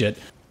ape shit.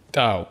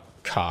 Oh,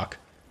 cock.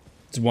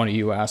 It's one of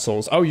you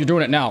assholes. Oh, you're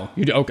doing it now.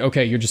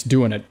 Okay, you're just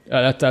doing it.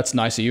 That's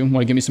nice of you.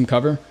 Want to give me some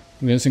cover?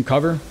 Give me some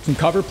cover? Some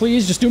cover,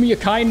 please? Just do me a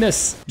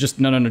kindness.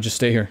 No, just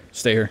stay here.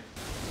 Stay here.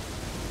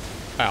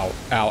 Ow,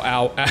 ow,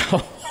 ow,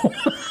 ow.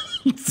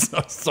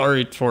 So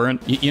sorry,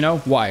 Torrent. You know,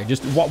 why?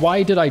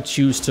 Why did I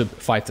choose to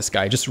fight this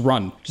guy? Just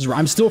run.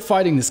 I'm still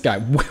fighting this guy.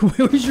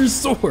 Where's your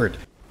sword?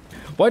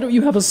 Why don't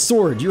you have a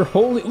sword? You're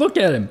holding... look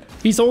at him.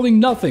 He's holding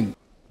nothing.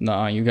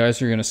 Nah, you guys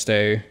are gonna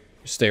stay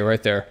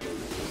right there.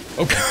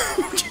 Okay.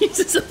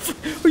 Jesus,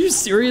 are you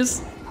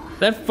serious?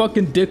 That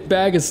fucking dick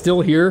bag is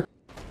still here?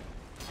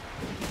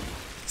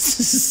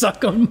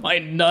 Suck on my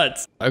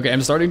nuts. Okay,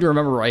 I'm starting to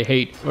remember I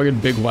hate fucking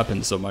big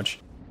weapons so much.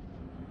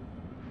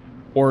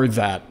 Or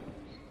that,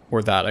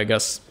 I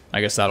guess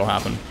that'll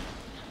happen.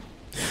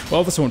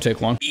 Well, this won't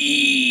take long.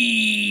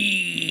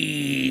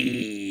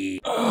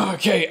 Okay,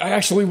 Okay, I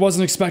actually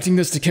wasn't expecting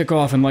this to kick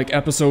off in like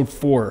episode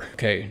 4.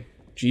 Okay,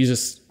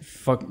 Jesus,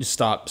 fuck,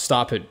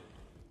 stop it.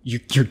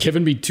 You're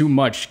giving me too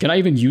much. Can I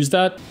even use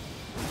that?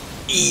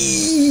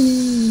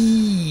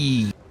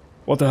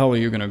 What the hell are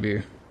you gonna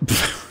be?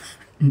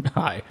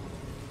 Hi.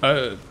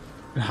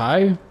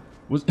 Hi?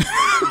 What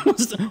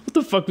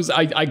the fuck was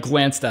I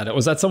glanced at it.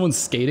 Was that someone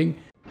skating?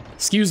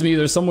 Excuse me,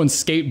 there's someone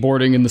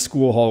skateboarding in the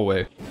school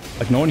hallway.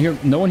 Like no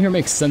one here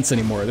makes sense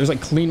anymore. There's like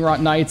clean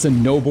rot knights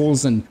and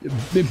nobles and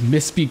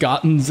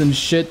misbegottens and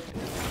shit.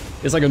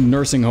 It's like a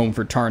nursing home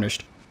for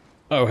tarnished.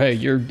 Oh hey,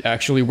 you're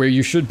actually where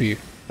you should be.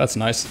 That's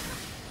nice.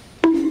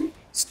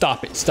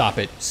 Stop it, stop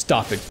it,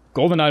 stop it.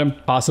 Golden item,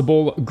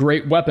 possible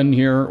great weapon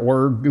here,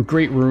 or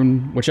great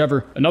rune,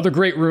 whichever. Another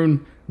great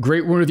rune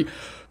of the...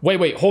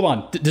 Wait, hold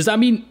on. Does that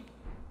mean...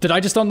 Did I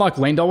just unlock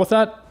Lanedale with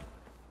that?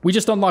 We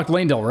just unlocked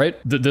Lanedale, right?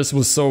 This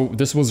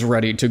was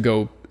ready to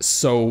go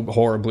so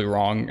horribly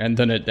wrong, and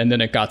then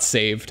it got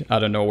saved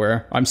out of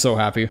nowhere. I'm so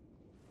happy.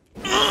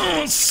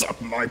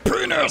 Suck my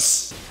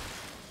penis!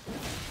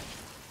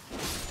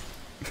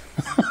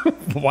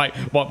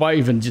 Why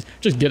even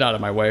just get out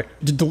of my way?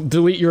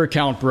 Delete your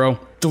account, bro.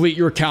 Delete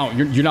your account.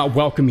 You're not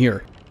welcome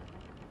here.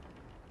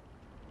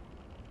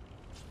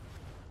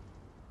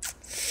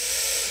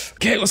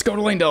 Okay, let's go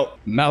to Lanedale.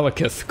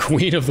 Malekith,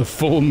 Queen of the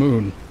Full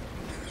Moon.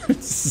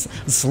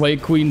 Slay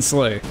Queen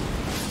Slay.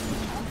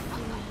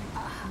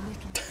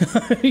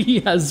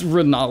 He has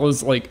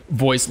Renala's like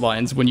voice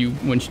lines when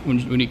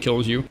he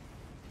kills you.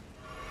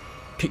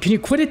 Can you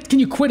quit it? Can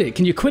you quit it?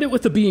 Can you quit it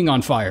with the being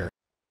on fire?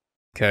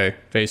 Okay,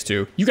 phase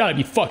 2. You gotta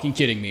be fucking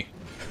kidding me.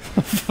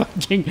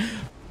 Fucking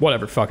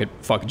whatever. Fuck it.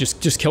 Fuck it.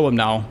 Just kill him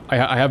now.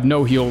 I have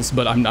no heals,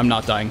 but I'm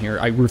not dying here.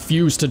 I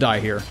refuse to die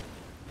here.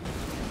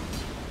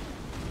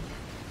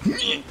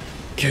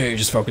 Okay,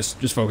 just focus.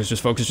 Just focus.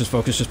 Just focus. Just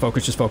focus. Just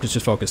focus. Just focus.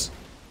 Just focus.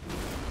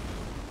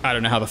 I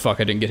don't know how the fuck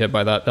I didn't get hit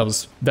by that.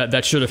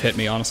 That should have hit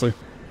me, honestly.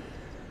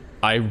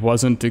 I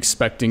wasn't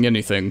expecting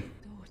anything.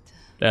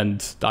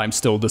 And I'm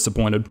still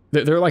disappointed.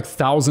 There are like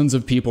thousands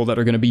of people that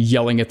are gonna be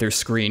yelling at their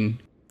screen.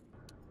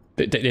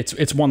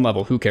 It's one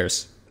level, who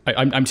cares?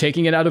 I'm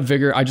taking it out of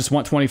vigor, I just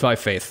want 25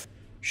 faith.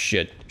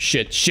 Shit. Was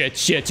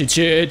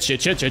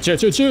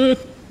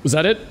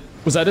that it?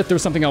 Was that it? There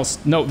was something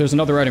else. No, there's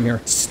another item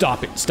here.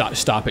 Stop it,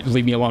 stop it.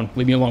 Leave me alone,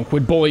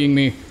 quit bullying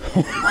me.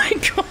 Oh my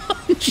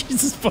god,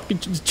 Jesus fucking,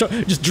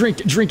 just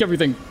drink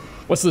everything.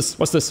 What's this?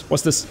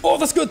 Oh,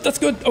 that's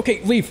good.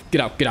 Okay, leave.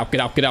 Get out.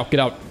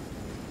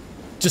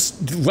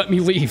 Just let me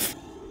leave.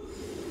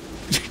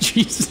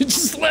 Jesus,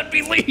 just let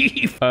me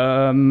leave.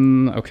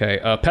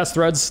 Okay, pest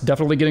threads,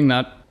 definitely getting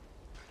that.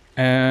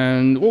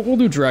 And we'll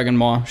do Dragon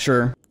Maw,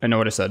 sure. I know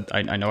what I said.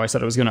 I know I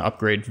said I was gonna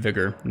upgrade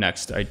Vigor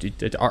next.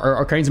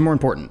 Arcane's more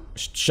important.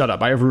 Shut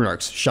up, I have Rune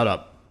Arcs. Shut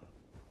up.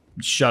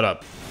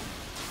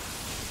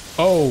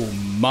 Oh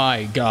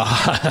my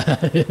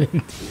god.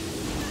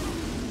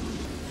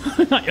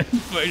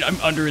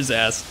 I'm under his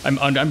ass.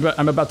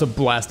 I'm about to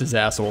blast his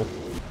asshole.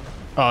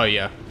 Oh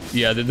yeah.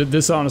 Yeah,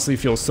 this honestly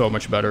feels so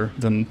much better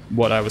than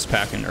what I was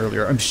packing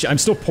earlier. I'm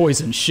still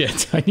poisoned,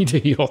 shit. I need to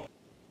heal.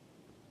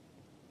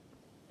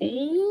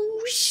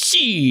 Oh,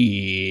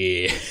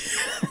 shit.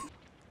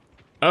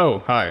 Oh,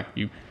 hi.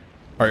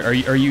 Are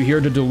you here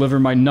to deliver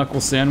my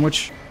knuckle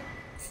sandwich?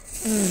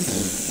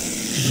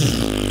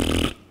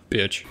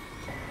 Bitch.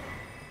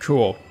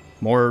 Cool.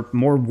 More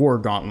war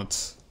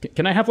gauntlets.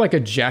 Can I have like a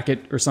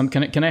jacket or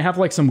something? Can I have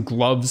like some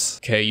gloves?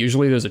 Okay,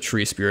 usually there's a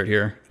tree spirit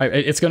here.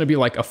 It's gonna be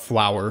like a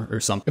flower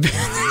or something.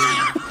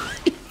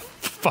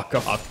 Fuck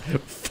off,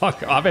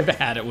 I've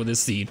had it with this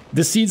seed.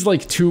 This seed's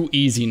like too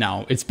easy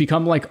now. It's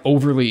become like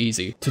overly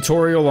easy.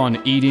 Tutorial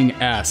on eating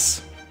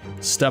ass.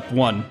 Step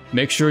 1,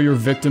 make sure your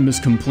victim is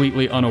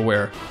completely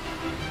unaware.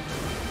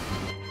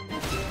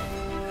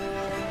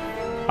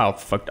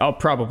 I'll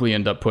probably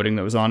end up putting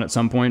those on at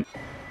some point.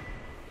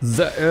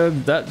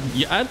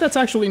 Yeah, that's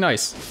actually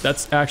nice.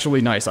 That's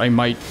actually nice. I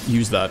might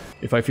use that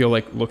if I feel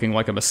like looking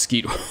like a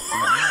mosquito.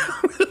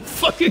 Where the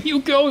fuck are you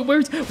going?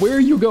 Where are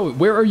you going?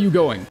 Where are you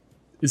going?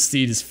 This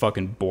seed is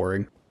fucking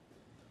boring.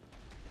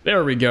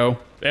 There we go.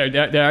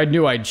 I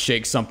knew I'd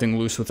shake something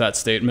loose with that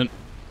statement.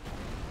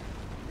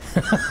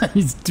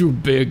 He's too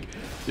big.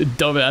 The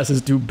dumbass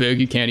is too big.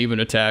 He can't even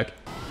attack.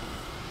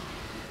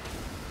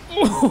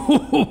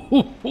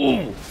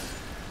 Oh,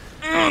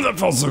 that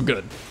felt so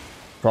good.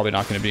 Probably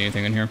not going to be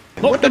anything in here.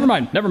 Oh, never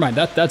mind.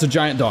 That's a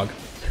giant dog.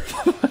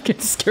 Fucking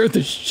scared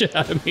the shit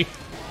out of me.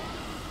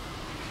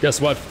 Guess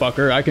what,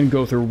 fucker? I can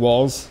go through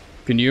walls.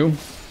 Can you?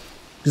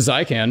 Because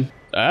I can.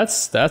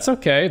 That's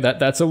okay.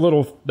 That's a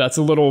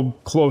little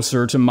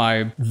closer to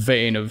my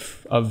vein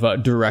of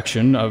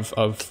direction, of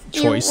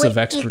choice, of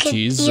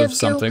expertise, of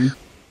something.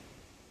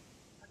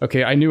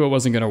 Okay, I knew it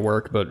wasn't gonna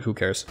work, but who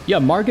cares? Yeah,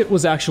 Margit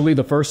was actually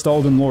the first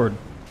Elden Lord.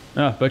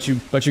 But you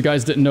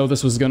guys didn't know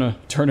this was gonna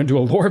turn into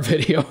a lore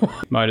video.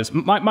 might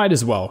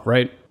as well,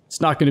 right?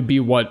 It's not gonna be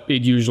what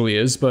it usually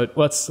is, but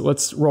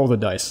let's roll the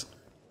dice.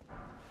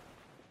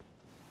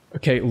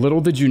 Okay,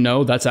 little did you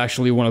know, that's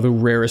actually one of the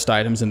rarest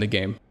items in the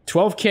game.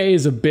 12k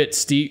is a bit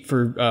steep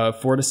for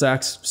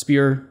Fortisax's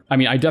spear. I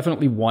mean, I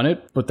definitely want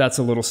it, but that's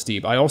a little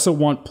steep. I also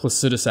want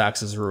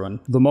Placidusax's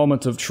ruin. The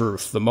moment of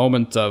truth, the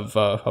moment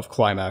of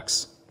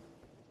climax.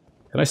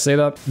 Can I say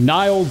that?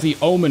 Nile the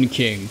Omen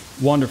King.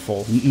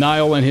 Wonderful.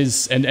 Nile and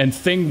his and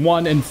thing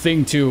 1 and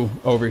thing 2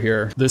 over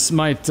here. This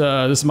might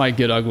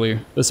get ugly.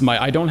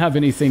 I don't have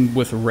anything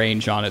with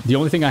range on it. The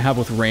only thing I have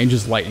with range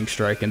is lightning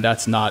strike, and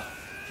that's not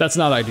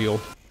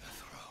ideal.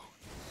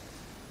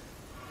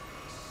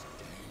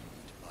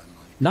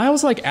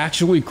 Nile's like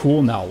actually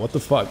cool now. What the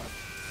fuck?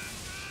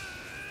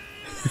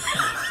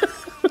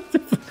 What the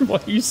fuck? Why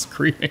are you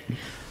screaming?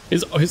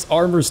 His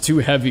armor's too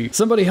heavy.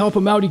 Somebody help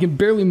him out. He can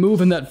barely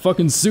move in that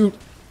fucking suit.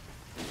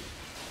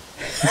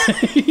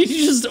 He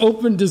just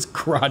opened his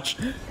crotch.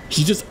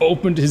 He just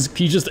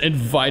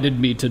invited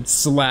me to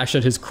slash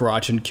at his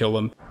crotch and kill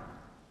him.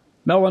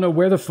 Melana,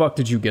 where the fuck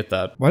did you get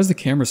that? Why is the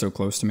camera so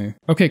close to me?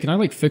 Okay, can I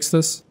like fix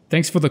this?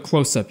 Thanks for the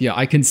close-up. Yeah,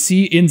 I can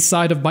see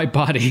inside of my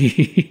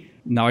body.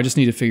 Now I just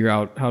need to figure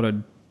out how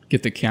to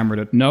get the camera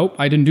to... Nope,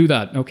 I didn't do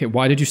that. Okay,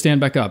 why did you stand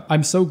back up?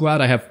 I'm so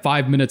glad I have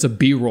 5 minutes of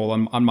B-roll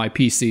on my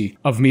PC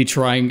of me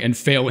trying and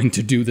failing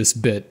to do this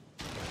bit.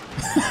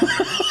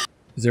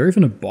 Is there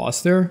even a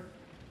boss there?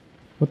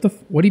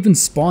 What even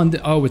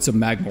spawned? Oh, it's a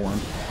magmorm.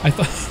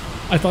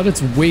 I thought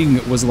its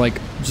wing was like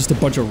just a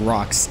bunch of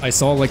rocks. I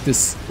saw like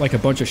this, like a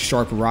bunch of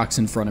sharp rocks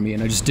in front of me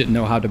and I just didn't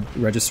know how to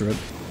register it.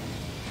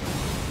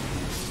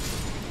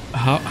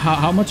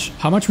 How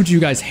much would you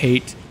guys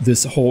hate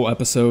this whole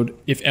episode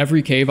if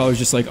every cave I was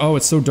just like, oh,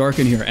 it's so dark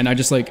in here, and I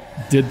just like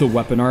did the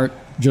weapon art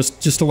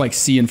just to like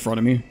see in front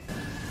of me?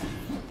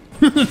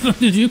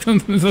 Did you come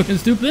from fucking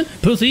stupid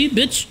pussy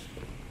bitch?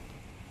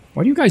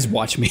 Why do you guys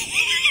watch me?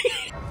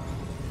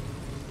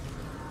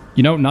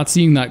 You know, not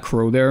seeing that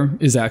crow there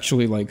is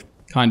actually like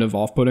kind of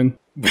off-putting.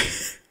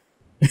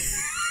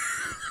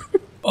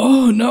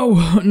 Oh no,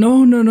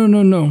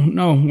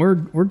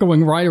 we're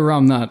going right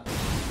around that.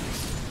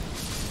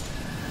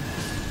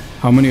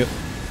 How many of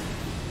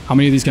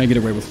these can I get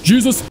away with?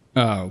 Jesus!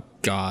 Oh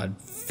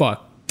god,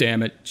 fuck,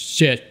 damn it,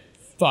 shit,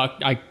 fuck.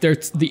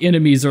 The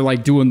enemies are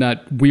like doing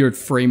that weird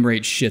frame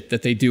rate shit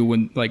that they do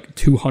when like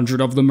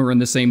 200 of them are in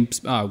the same.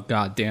 Oh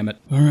god damn it.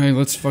 All right,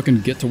 let's fucking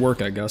get to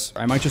work, I guess.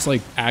 I might just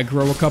like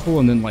aggro a couple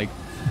and then like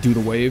do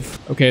the wave.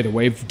 Okay, the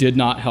wave did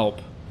not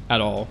help at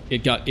all.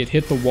 It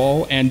hit the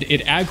wall and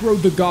it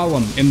aggroed the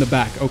golem in the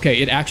back.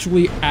 Okay, it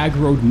actually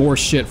aggroed more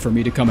shit for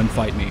me to come and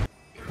fight me.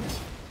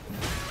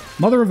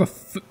 Mother of a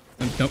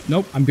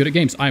Nope, I'm good at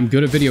games. I'm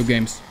good at video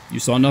games. You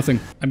saw nothing.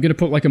 I'm gonna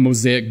put like a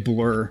mosaic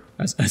blur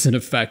as an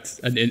effect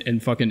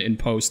and fucking in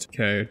post.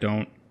 Okay,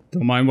 don't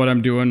mind what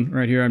I'm doing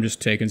right here. I'm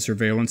just taking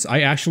surveillance.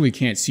 I actually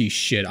can't see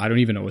shit. I don't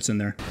even know what's in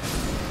there.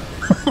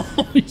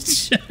 Holy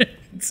shit.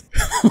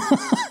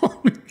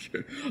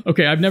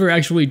 Okay, I've never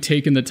actually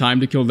taken the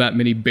time to kill that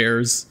many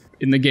bears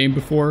in the game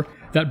before.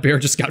 That bear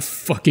just got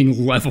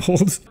fucking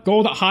leveled.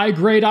 Gold high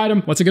grade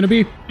item. What's it gonna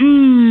be?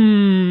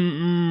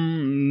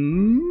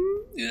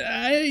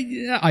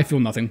 I feel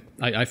nothing.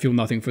 I feel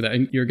nothing for that.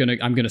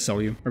 I'm gonna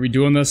sell you. Are we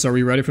doing this? Are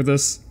we ready for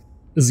this?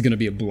 This is gonna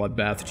be a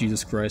bloodbath,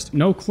 Jesus Christ.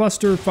 No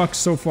cluster fucks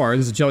so far.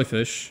 This is a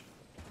jellyfish.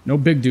 No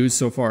big dudes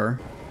so far.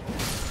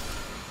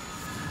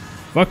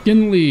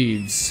 Fucking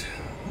leaves.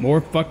 More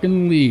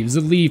fucking leaves.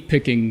 A leaf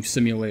picking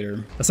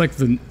simulator. That's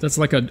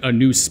like a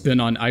new spin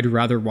on I'd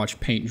rather watch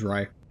paint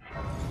dry.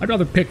 I'd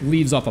rather pick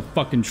leaves off a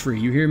fucking tree,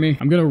 you hear me?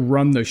 I'm gonna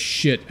run the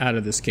shit out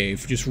of this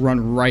cave. Just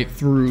run right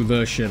through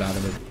the shit out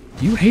of it.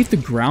 Do you hate the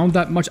ground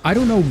that much? I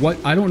don't know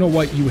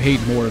what you hate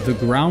more, the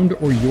ground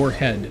or your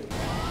head.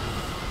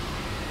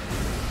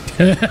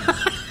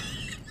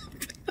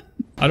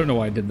 I don't know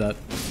why I did that.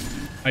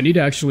 I need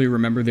to actually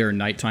remember there are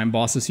nighttime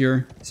bosses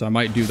here, so I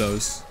might do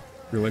those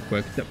really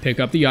quick.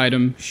 Pick up the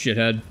item,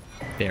 shithead.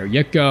 There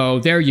you go,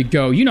 there you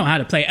go. You know how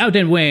to play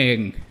Elden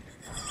Ring.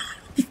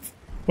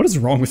 What is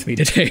wrong with me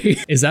today?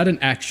 Is that an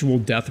actual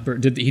death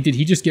bird? Did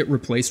he just get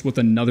replaced with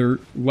another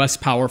less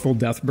powerful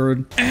death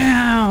bird?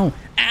 Ow!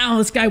 Ow,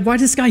 this guy, why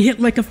does this guy hit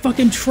like a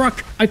fucking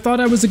truck? I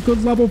thought I was a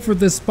good level for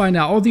this by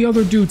now. All the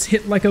other dudes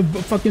hit like a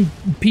fucking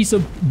piece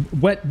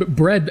of wet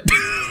bread.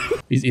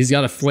 He's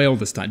got a flail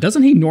this time.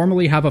 Doesn't he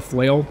normally have a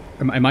flail?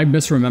 Am I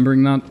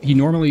misremembering that? He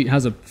normally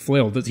has a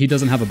flail. He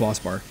doesn't have a boss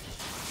bar.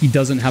 He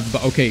doesn't have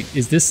a... Okay,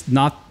 is this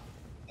not...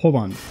 Hold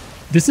on.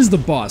 This is the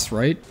boss,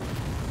 right?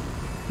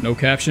 No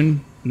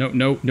caption.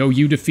 No,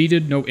 you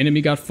defeated. No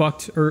enemy got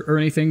fucked or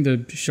anything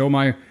to show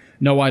my...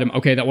 No item.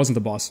 Okay, that wasn't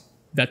the boss.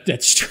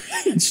 That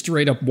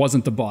straight up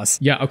wasn't the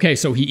boss. Yeah, okay,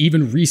 so he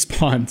even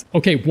respawned.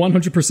 Okay,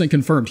 100%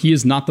 confirmed. He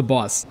is not the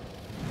boss.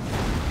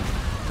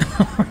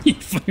 Are you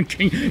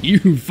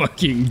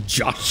fucking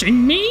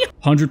joshing me?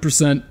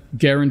 100%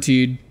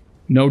 guaranteed.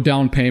 No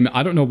down payment.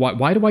 I don't know why.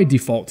 Why do I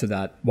default to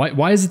that?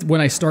 Why is it when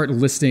I start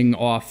listing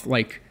off,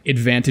 like,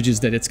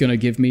 advantages that it's gonna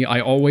give me, I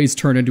always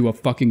turn into a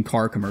fucking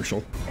car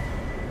commercial?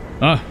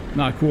 Ah,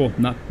 not cool.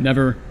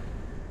 Never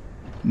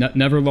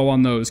low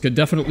on those. Could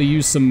definitely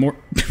use some more...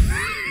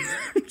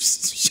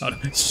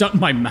 Shut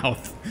my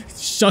mouth.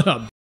 Shut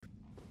up.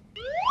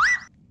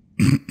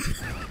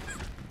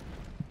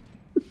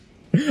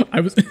 I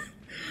was...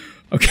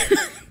 Okay.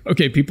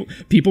 Okay,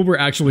 people were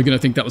actually gonna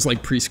think that was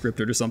like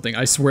pre-scripted or something.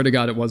 I swear to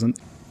God it wasn't.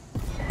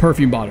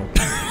 Perfume bottle.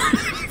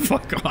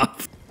 Fuck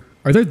off.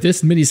 Are there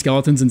this many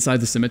skeletons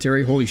inside the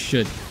cemetery? Holy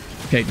shit.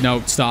 Okay,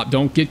 no, stop.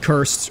 Don't get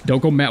cursed.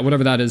 Don't go mad,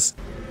 whatever that is.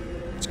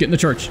 Let's get in the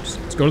church.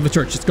 Let's go to the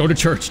church. Let's go to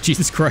church.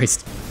 Jesus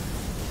Christ.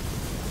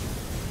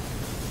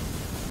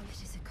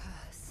 It is a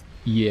curse.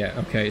 Yeah,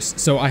 okay.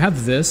 So I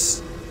have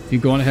this. If you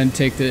go on ahead and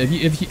take the...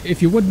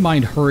 If you wouldn't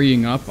mind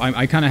hurrying up,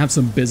 I kind of have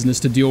some business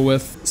to deal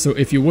with. So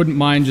if you wouldn't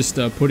mind just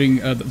putting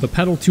the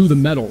pedal to the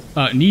metal.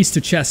 Knees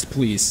to chest,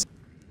 please.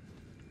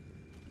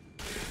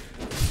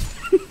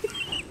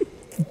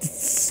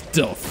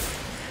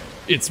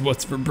 Stuff. It's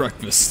what's for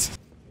breakfast.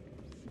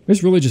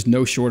 There's really just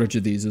no shortage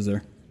of these, is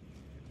there?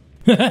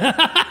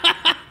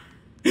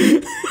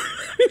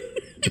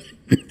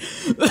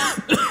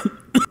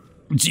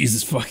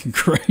 Jesus fucking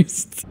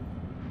Christ.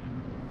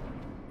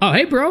 Oh,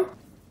 hey, bro.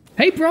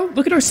 Hey, bro.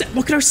 Look at our set.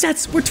 Look at our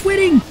sets. We're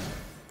twinning.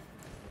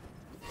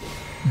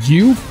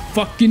 You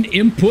fucking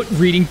input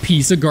reading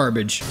piece of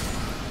garbage.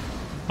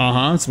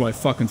 Uh-huh. That's what I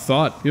fucking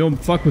thought. You don't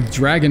fuck with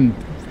dragon.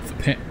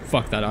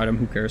 Fuck that item.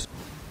 Who cares?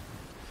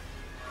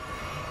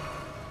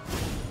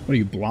 What are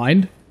you,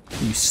 blind?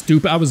 Are you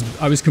stupid? I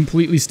was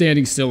completely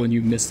standing still and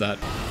you missed that.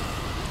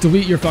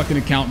 Delete your fucking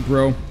account,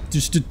 bro.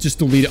 Just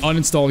delete it.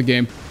 Uninstall the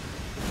game.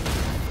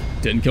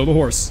 Didn't kill the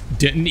horse.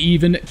 Didn't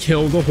even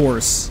kill the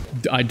horse.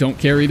 I don't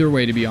care either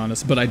way, to be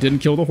honest, but I didn't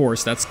kill the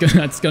horse. That's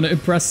gonna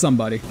impress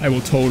somebody. I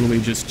will totally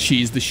just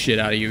cheese the shit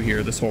out of you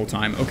here this whole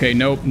time. Okay,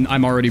 nope,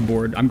 I'm already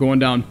bored. I'm going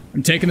down.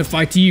 I'm taking the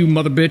fight to you,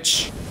 mother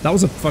bitch. That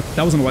was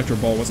an electro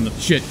ball, wasn't it?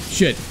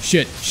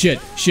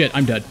 Shit.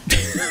 I'm dead.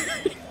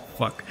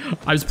 Fuck.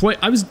 I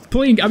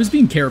was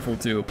being careful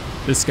too.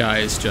 This guy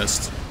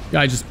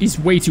is he's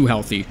way too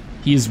healthy.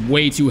 He is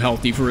way too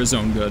healthy for his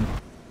own good.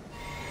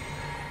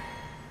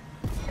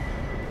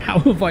 How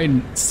have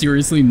I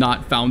seriously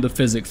not found a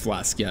physic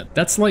flask yet?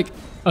 That's like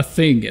a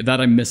thing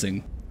that I'm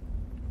missing.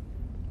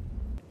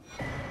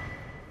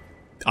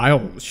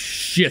 Oh,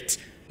 shit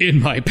in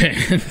my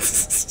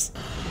pants.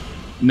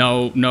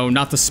 No,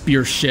 not the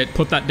spear shit.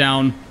 Put that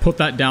down. Put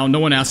that down. No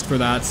one asked for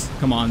that.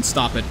 Come on,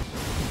 stop it.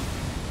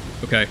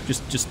 Okay,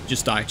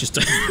 just die. Just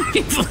die.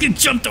 He fucking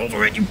jumped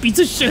over it, you piece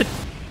of shit.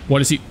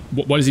 What is he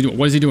doing? What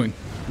is he doing?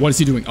 What is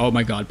he doing? Oh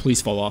my God,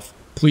 please fall off.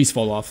 Please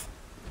fall off.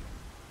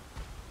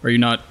 Are you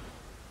not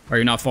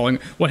falling?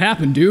 What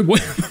happened, dude?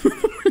 What?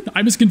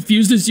 I'm as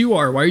confused as you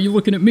are. Why are you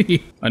looking at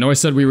me? I know I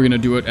said we were gonna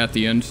do it at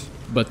the end,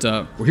 but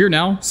we're here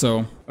now, so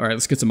all right,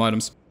 let's get some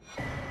items.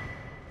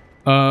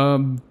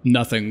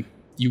 Nothing.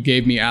 You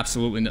gave me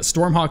absolutely no.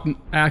 Stormhawk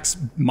axe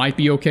might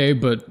be okay,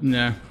 but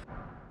nah.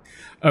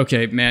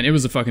 Okay, man, it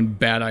was a fucking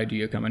bad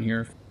idea coming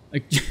here.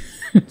 Like,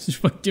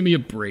 just give me a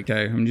break.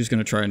 Okay, I'm just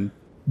gonna try and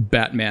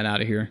Batman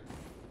out of here.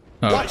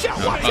 Watch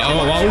out, watch out,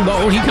 oh,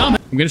 no, he coming.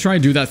 I'm gonna try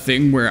and do that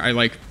thing where I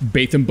like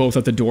bait them both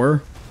at the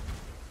door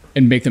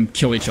and make them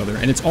kill each other,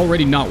 and it's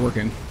already not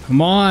working.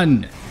 Come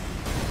on,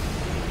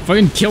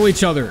 fucking kill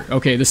each other.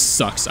 Okay, this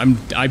sucks. I'm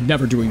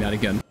never doing that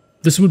again.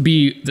 This would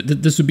be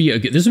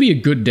a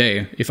good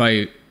day if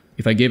I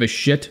gave a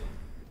shit.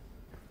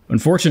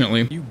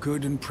 Unfortunately, You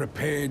good and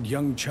prepared,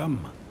 young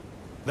chum?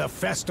 The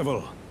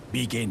festival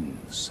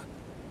begins.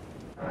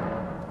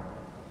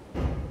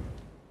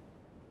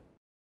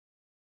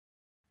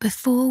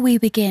 Before we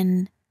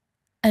begin,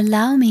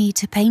 allow me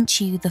to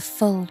paint you the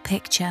full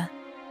picture.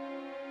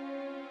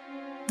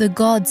 The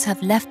gods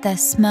have left their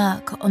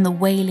smirk on the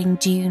wailing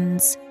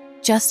dunes,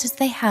 just as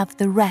they have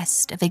the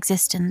rest of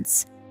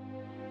existence.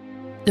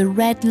 The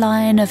red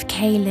lion of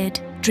Caelid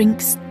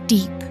drinks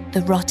deep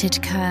the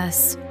rotted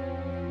curse.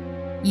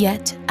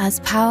 Yet, as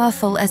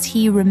powerful as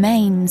he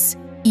remains,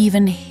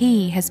 even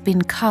he has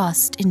been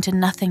cast into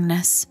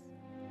nothingness.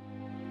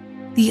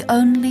 The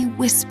only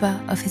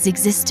whisper of his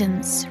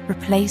existence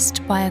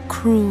replaced by a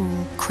cruel,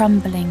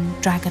 crumbling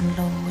dragon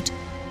lord.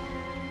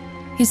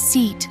 His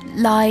seat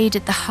lied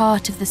at the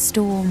heart of the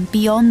storm,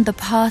 beyond the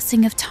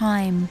passing of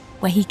time,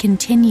 where he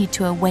continued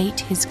to await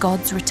his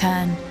god's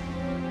return.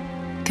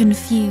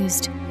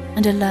 Confused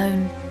and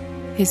alone,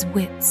 his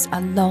wits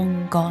are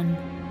long gone.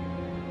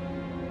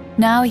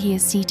 Now he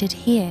is seated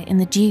here in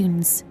the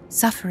dunes,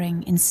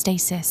 suffering in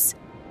stasis,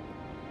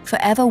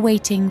 forever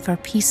waiting for a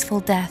peaceful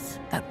death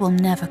that will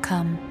never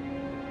come.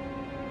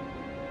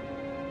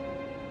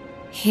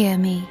 Hear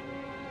me.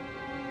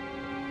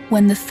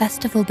 When the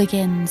festival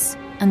begins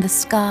and the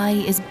sky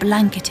is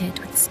blanketed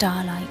with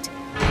starlight,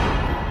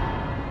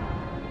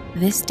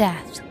 this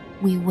death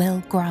we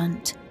will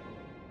grant.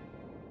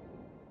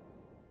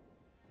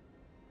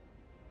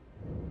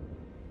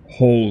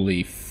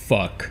 holy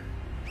fuck.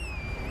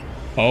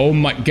 Oh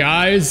my,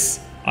 guys,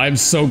 I'm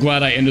so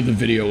glad I ended the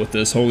video with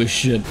this. Holy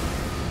shit.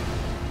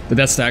 Did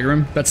that stagger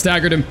him? That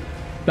staggered him.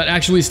 That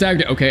actually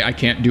staggered it. Okay, I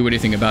can't do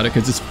anything about it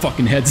because his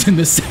fucking head's in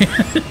the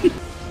sand.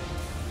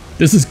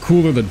 This is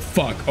cooler than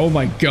fuck. Oh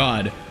my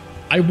god.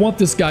 I want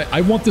this guy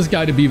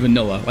to be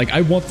vanilla. Like,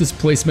 I want this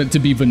placement to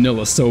be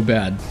vanilla so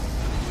bad.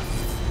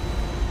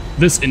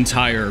 This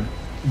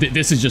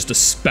is just a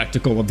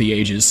spectacle of the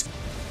ages.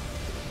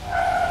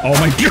 Oh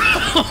my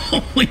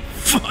god! Holy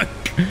fuck!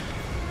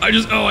 I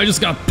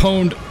just got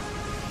pwned.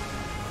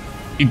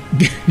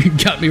 You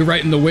got me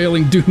right in the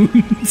wailing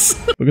dunes.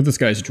 Look at this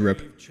guy's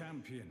drip.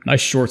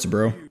 Nice shorts,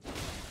 bro.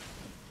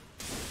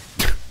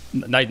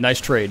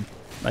 Nice trade.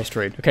 Nice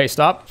trade. Okay,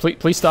 stop.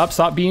 Please stop.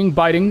 Stop being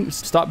biting.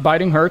 Stop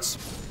biting hurts.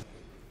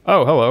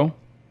 Oh, hello.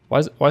 Why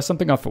is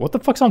something on fire? What the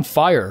fuck's on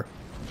fire?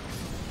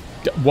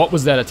 What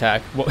was that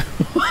attack? What?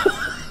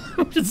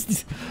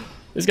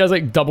 This guy's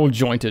like double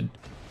jointed.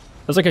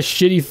 It's like a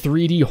shitty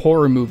 3D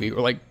horror movie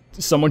where like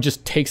someone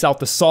just takes out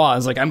the saw and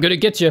is like, I'm gonna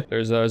get you.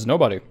 There's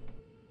nobody.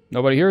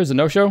 Nobody here? Is a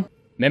no-show?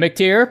 Mimic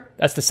tier.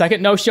 That's the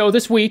second no-show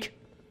this week.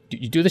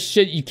 You do this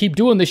shit. You keep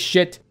doing this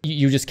shit.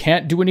 You just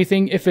can't do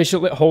anything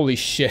efficiently. Holy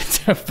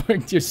shit.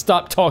 Just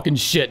stop talking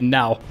shit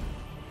now.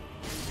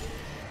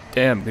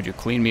 Damn, could you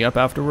clean me up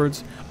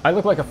afterwards? I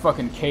look like a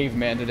fucking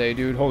caveman today,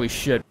 dude. Holy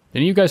shit.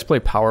 Didn't you guys play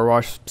Power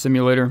Wash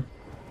Simulator?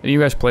 Didn't you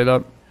guys play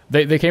that?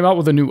 They came out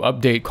with a new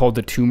update called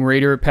the Tomb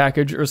Raider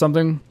package or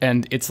something,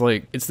 and it's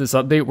this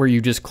update where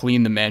you just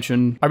clean the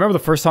mansion. I remember the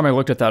first time I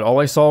looked at that, all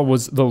I saw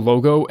was the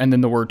logo and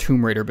then the word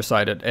Tomb Raider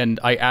beside it, and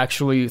I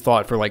actually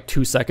thought for like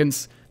 2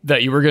 seconds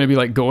that you were gonna be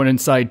like going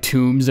inside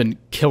tombs and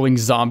killing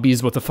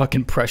zombies with a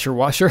fucking pressure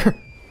washer.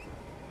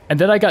 And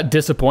then I got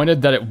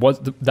disappointed that it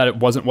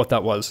wasn't what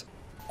that was.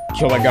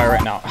 Kill that guy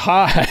right now.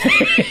 Hi!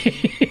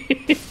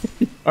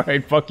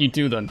 Alright, fuck you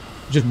too then.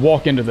 Just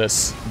walk into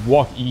this.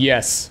 Walk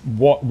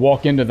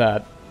into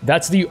that.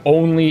 That's the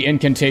only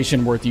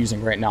incantation worth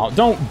using right now.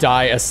 Don't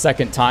die a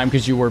second time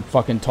because you were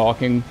fucking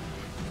talking.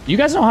 You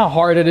guys know how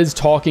hard it is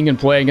talking and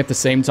playing at the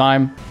same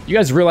time? You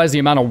guys realize the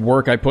amount of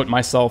work I put in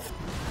myself?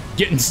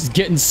 Getting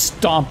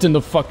stomped in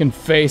the fucking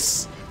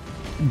face.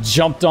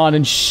 Jumped on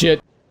and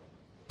shit.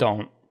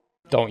 Don't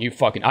you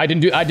fucking... I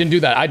didn't do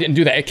that.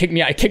 It kicked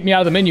me out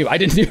of the menu. I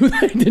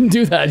didn't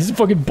do that. It's a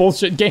fucking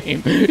bullshit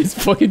game. It's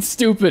fucking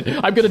stupid.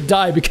 I'm gonna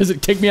die because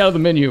it kicked me out of the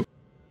menu.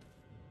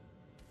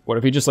 What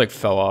if he just like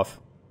fell off?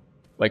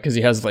 Like, because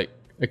he has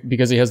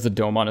the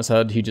dome on his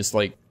head, he just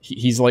like,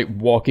 he's like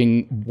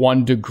walking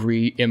 1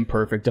 degree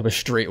imperfect of a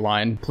straight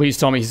line. Please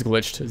tell me he's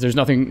glitched. There's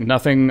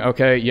nothing,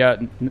 okay, yeah,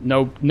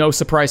 no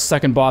surprise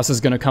second boss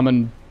is gonna come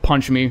and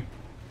punch me.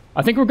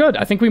 I think we're good.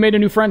 I think we made a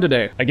new friend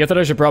today. I get that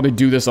I should probably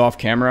do this off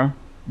camera,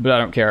 but I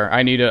don't care.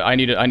 I need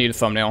a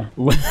thumbnail.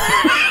 Like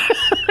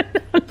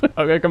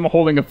I'm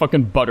holding a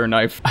fucking butter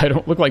knife. I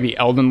don't look like the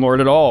Elden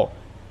Lord at all.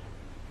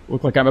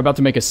 Look like I'm about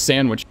to make a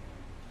sandwich.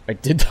 I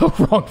did the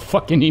wrong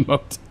fucking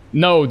emote.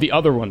 No, the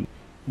other one.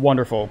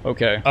 Wonderful.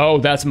 Okay. Oh,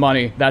 that's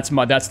money. That's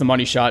the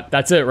money shot.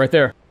 That's it right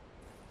there.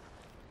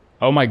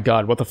 Oh my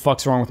god, what the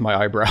fuck's wrong with my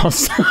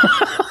eyebrows?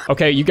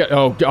 Okay, you get...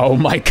 Oh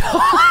my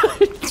god.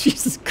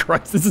 Jesus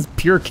Christ, this is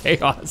pure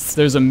chaos.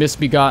 There's a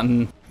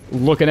misbegotten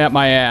looking at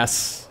my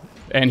ass,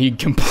 and he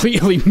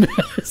completely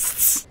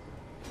missed.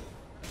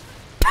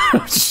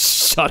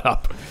 Shut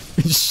up.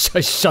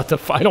 Shut the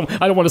fuck. I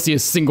don't want to see a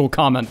single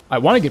comment. I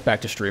want to get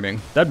back to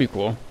streaming. That'd be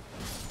cool.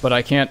 But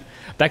I can't.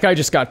 That guy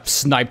just got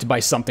sniped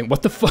by something.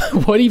 What the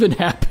fuck? What even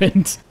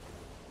happened?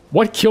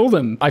 What killed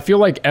him? I feel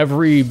like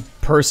every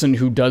person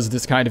who does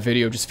this kind of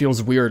video just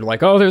feels weird.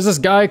 Like, oh, there's this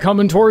guy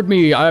coming toward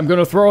me. I'm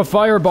gonna throw a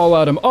fireball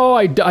at him. Oh,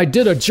 I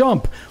did a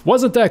jump.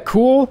 Wasn't that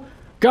cool?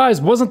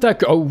 Guys, wasn't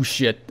that... Oh,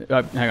 shit.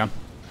 Hang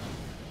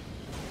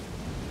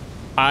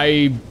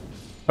on.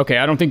 Okay,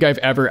 I don't think I've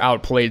ever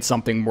outplayed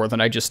something more than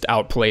I just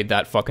outplayed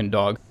that fucking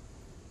dog.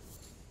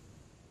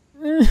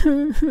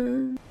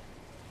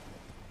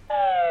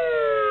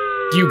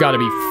 You gotta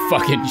be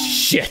fucking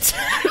shit.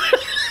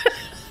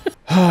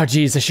 Oh,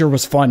 jeez, that sure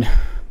was fun.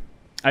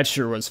 That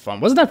sure was fun.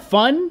 Wasn't that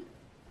fun?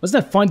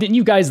 Wasn't that fun? Didn't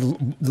you guys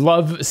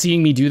love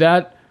seeing me do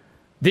that?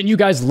 Didn't you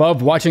guys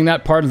love watching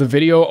that part of the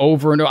video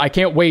over and over? I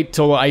can't wait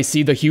till I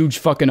see the huge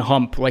fucking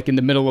hump, like in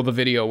the middle of the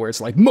video where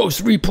it's like,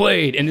 most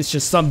replayed, and it's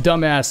just some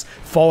dumbass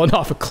falling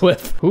off a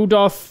cliff. Who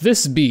doth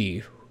this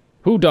be?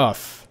 Who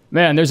doth?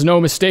 Man, there's no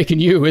mistaking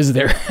you, is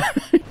there?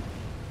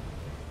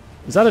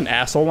 Is that an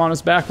asshole on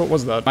his back? What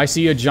was that? I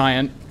see a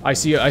giant. I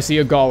see a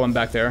golem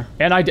back there.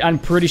 And I'm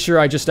pretty sure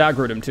I just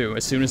aggroed him too,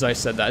 as soon as I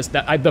said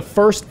that. The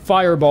first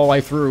fireball I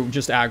threw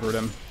just aggroed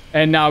him.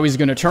 And now he's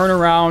gonna turn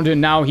around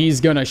and now he's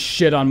gonna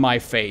shit on my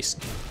face.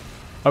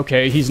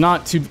 Okay, he's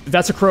not too...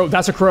 That's a crow,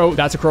 that's a crow,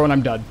 that's a crow, and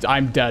I'm dead.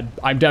 I'm dead.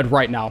 I'm dead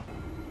right now.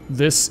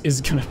 This is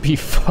gonna be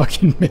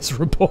fucking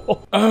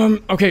miserable.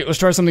 Okay, let's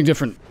try something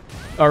different.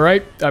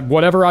 Alright,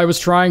 whatever I was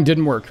trying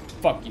didn't work.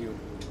 Fuck you.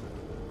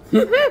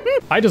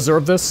 I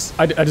deserve this.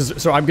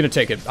 So I'm gonna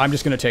take it. I'm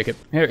just gonna take it.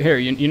 Here,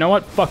 you know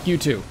what? Fuck you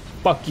too.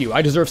 Fuck you.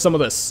 I deserve some of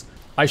this.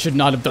 I should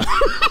not have done...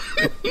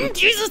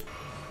 Jesus!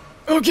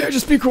 Okay,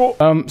 just be cool.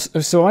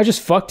 So I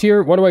just fucked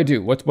here? What do I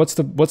do? What's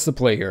the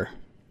play here?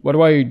 What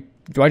do I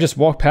just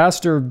walk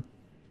past, or...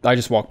 I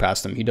just walk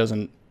past him. He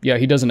doesn't... Yeah,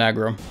 he doesn't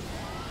aggro.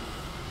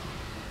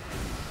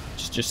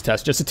 Just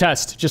a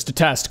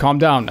test. Calm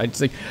down.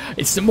 It's like,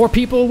 it's more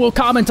people will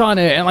comment on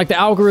it, and like the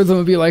algorithm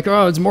will be like,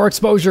 oh, it's more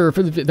exposure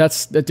for the.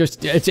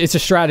 It's a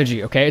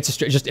strategy, okay? It's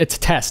a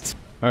test.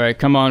 All right,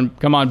 come on,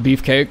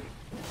 beefcake.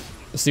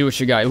 Let's see what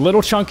you got. A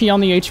little chunky on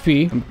the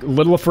HP. I'm a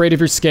little afraid of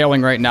your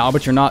scaling right now,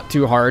 but you're not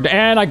too hard.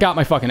 And I got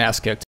my fucking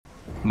ass kicked.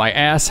 My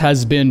ass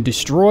has been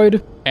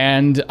destroyed,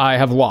 and I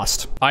have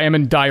lost. I am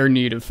in dire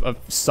need of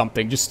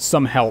something, just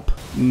some help.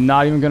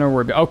 Not even gonna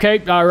worry.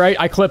 Okay, all right,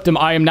 I clipped him.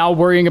 I am now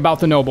worrying about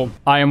the noble.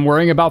 I am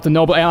worrying about the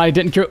noble, and I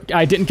didn't kill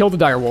the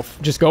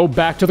direwolf. Just go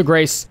back to the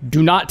grace.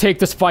 Do not take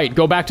this fight.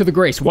 Go back to the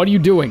grace. What are you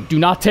doing? Do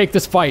not take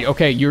this fight.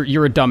 Okay,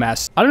 you're a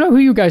dumbass. I don't know who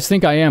you guys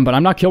think I am, but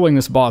I'm not killing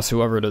this boss,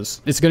 whoever it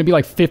is. It's gonna be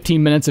like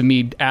 15 minutes of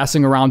me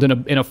assing around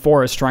in a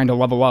forest trying to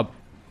level up,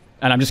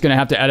 and I'm just gonna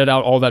have to edit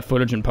out all that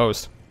footage in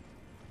post.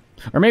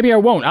 Or maybe I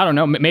won't. I don't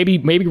know. Maybe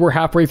we're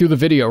halfway through the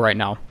video right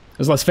now.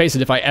 Because let's face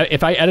it, if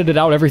I edited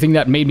out everything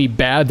that made me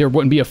bad, there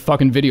wouldn't be a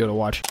fucking video to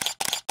watch.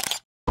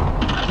 We'll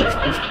get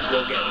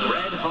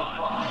red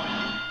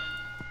hot.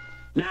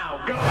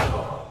 Now go.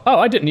 Oh,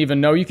 I didn't even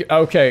know you could.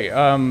 Okay,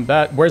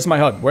 where's my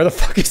HUD? Where the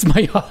fuck is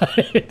my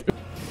HUD?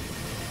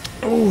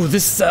 Oh,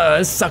 this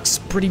sucks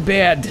pretty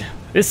bad.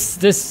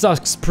 This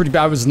sucks pretty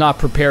bad.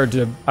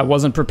 I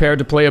wasn't prepared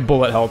to play a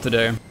bullet hell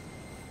today.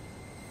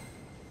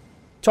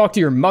 Talk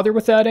to your mother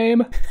with that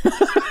aim?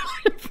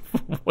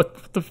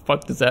 What the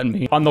fuck does that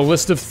mean? On the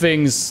list of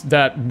things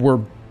that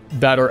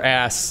are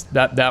ass,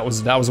 that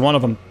was one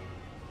of them.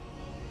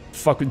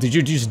 Fuck, did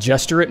you just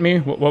gesture at me?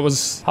 What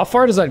was, how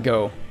far does that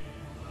go?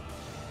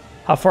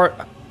 How far?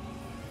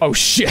 Oh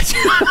shit.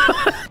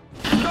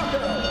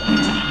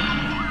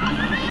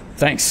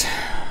 Thanks.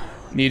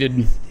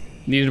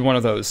 Needed one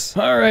of those.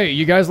 All right,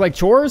 you guys like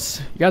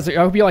chores? I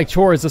hope you like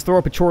chores. Let's throw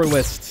up a chore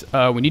list.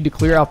 We need to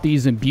clear out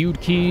these imbued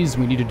keys.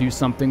 We need to do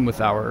something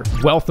with our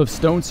wealth of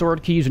stone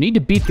sword keys. We need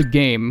to beat the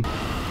game.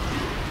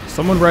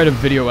 Someone write a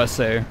video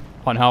essay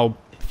on how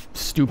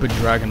stupid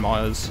Dragon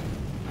Maw is.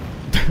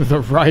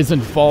 The rise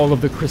and fall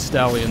of the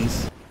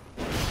Crystallians.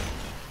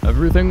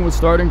 Everything was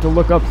starting to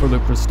look up for the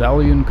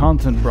Crystallian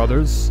content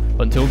brothers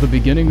until the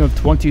beginning of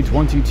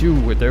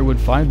 2022, where they would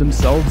find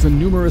themselves in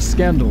numerous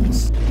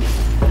scandals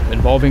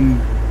involving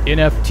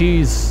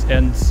NFTs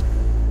and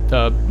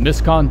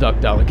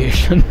misconduct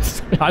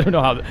allegations. I don't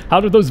know how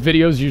do those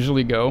videos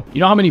usually go?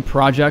 You know how many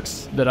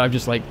projects that I've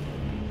just like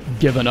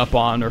given up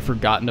on or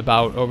forgotten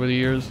about over the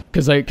years?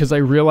 Because I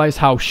realize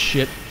how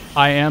shit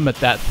I am at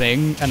that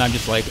thing, and I'm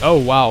just like, oh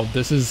wow,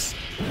 this is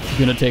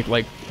gonna take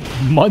like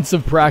months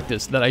of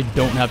practice that I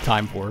don't have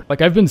time for.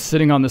 Like, I've been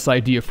sitting on this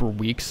idea for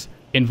weeks,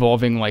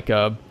 involving like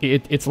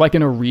it's like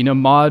an arena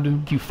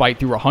mod. You fight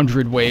through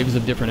 100 waves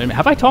of different enemies.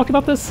 Have I talked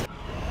about this?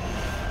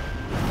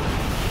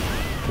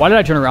 Why did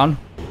I turn around?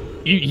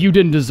 You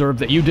didn't deserve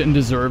that. You didn't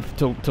deserve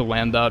to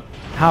land that.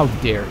 How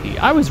dare he?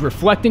 I was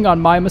reflecting on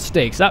my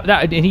mistakes. That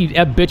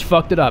bitch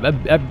fucked it up.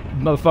 That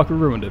motherfucker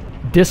ruined it.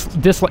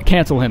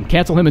 Cancel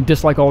him and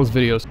dislike all his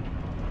videos.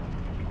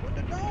 What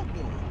the dog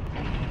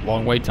doing?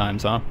 Long wait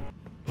times, huh?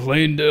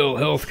 Plaindale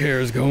healthcare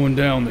is going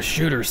down the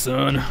shitter,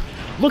 son.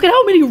 Look at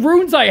how many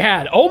runes I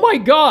had. Oh my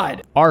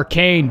god.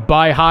 Arcane,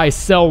 buy high,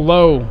 sell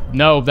low.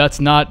 No, that's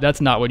not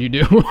what you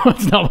do.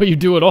 That's not what you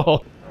do at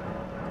all.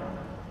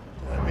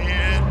 Let me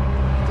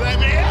in. Let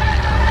me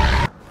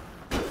in.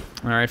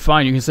 All right,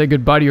 fine. You can say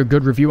goodbye to your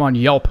good review on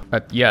Yelp.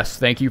 Yes,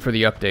 thank you for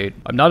the update.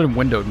 I'm not in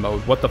windowed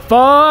mode. What the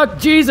fuck?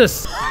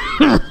 Jesus.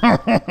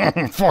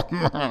 Fuck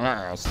my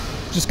ass.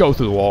 Just go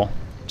through the wall.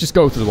 Just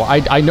go through the wall.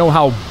 I know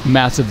how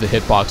massive the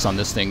hitbox on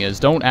this thing is.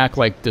 Don't act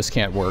like this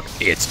can't work.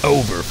 It's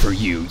over for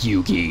you,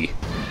 Yugi.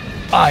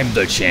 I'm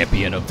the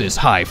champion of this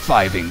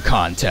high-fiving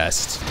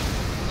contest.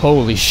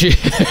 Holy shit.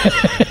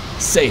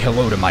 Say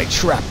hello to my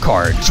trap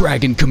card,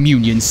 Dragon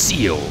Communion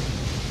Seal.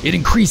 It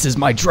increases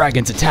my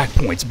dragon's attack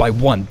points by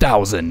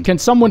 1,000. Can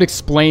someone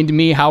explain to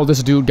me how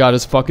this dude got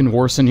his fucking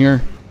horse in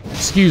here?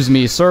 Excuse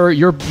me, sir,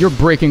 you're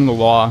breaking the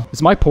law.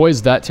 Is my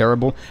poise that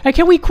terrible? Hey,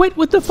 can we quit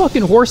with the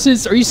fucking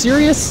horses? Are you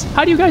serious?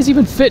 How do you guys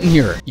even fit in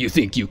here? You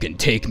think you can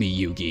take me,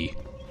 Yugi?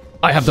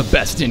 I have the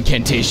best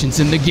incantations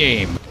in the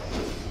game.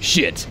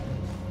 Shit.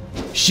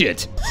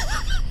 Shit.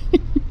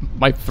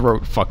 My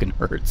throat fucking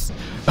hurts.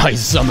 I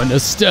summon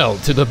Estelle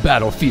to the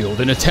battlefield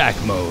in attack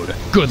mode.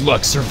 Good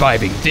luck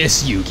surviving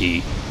this,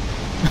 Yugi.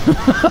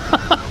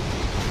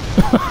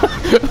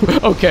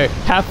 Okay,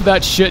 half of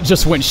that shit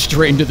just went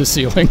straight into the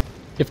ceiling.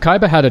 If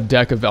Kaiba had a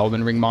deck of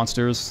Elden Ring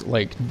monsters,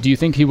 like, do you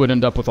think he would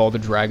end up with all the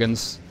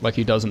dragons like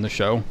he does in the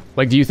show?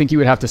 Like, do you think he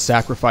would have to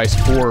sacrifice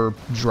 4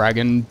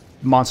 dragon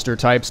monster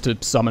types to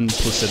summon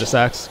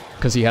Placidusax?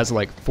 Because he has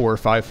like 4 or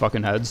 5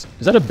 fucking heads.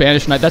 Is that a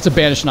Banished Knight? That's a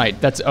Banished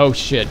Knight. That's, oh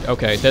shit.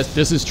 Okay,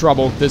 this is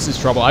trouble. This is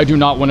trouble. I do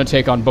not want to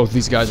take on both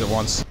these guys at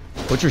once.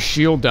 Put your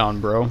shield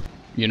down, bro.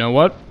 You know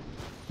what?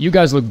 You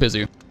guys look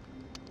busy.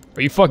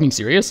 Are you fucking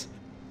serious?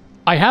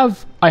 I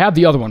have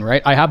the other one,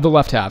 right? I have the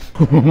left half.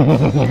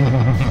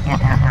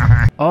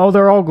 Oh,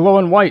 they're all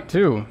glowing white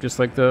too. Just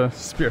like the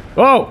spear.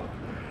 Oh!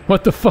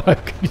 What the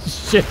fuck?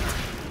 Shit.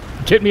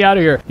 Get me out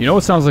of here. You know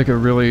what sounds like a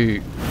really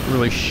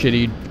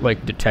shitty,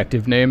 like,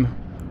 detective name?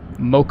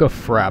 Mocha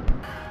Frap.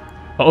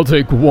 I'll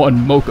take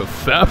 1 Mocha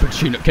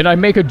Frappuccino. Can I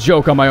make a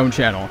joke on my own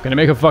channel? Can I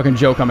make a fucking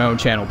joke on my own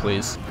channel,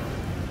 please?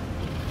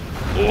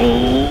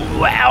 Oh.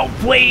 You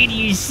outplayed,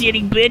 you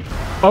silly bitch.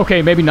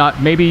 Okay, maybe not.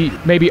 Maybe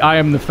I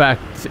am the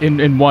fact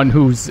in one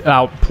who's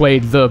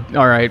outplayed the...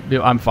 Alright,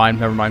 I'm fine.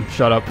 Never mind.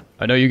 Shut up.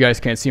 I know you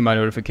guys can't see my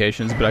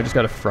notifications, but I just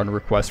got a friend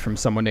request from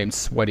someone named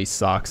Sweaty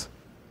Socks.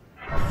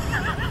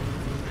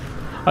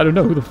 I don't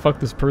know who the fuck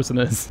this person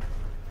is.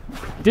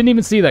 Didn't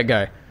even see that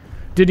guy.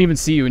 Didn't even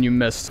see you and you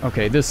missed.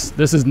 Okay, this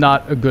is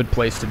not a good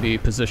place to be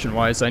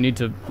position-wise. I need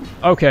to...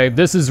 Okay,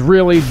 this is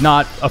really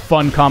not a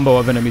fun combo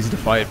of enemies to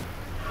fight.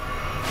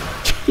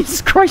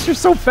 Jesus Christ, you're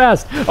so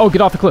fast! Oh, get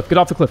off the cliff, get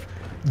off the cliff.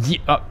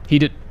 Yeah, he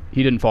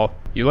didn't fall.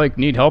 You, like,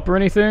 need help or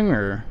anything,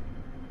 or...?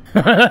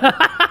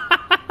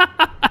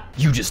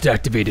 You just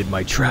activated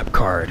my trap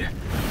card.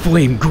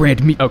 Flame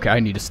grant me... Okay, I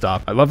need to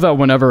stop. I love that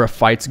whenever a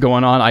fight's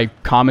going on, I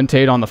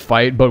commentate on the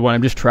fight, but when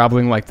I'm just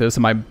traveling like this,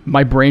 my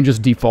brain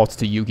just defaults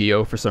to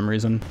Yu-Gi-Oh! For some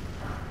reason.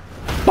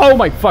 Oh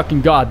my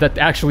fucking god, that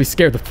actually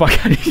scared the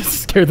fuck out of me.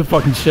 Scared the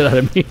fucking shit out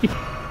of me.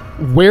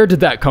 Where did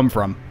that come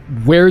from?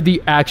 Where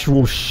the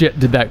actual shit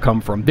did that come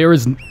from?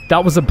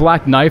 That was a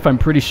black knife, I'm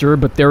pretty sure,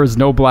 but there is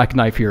no black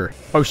knife here.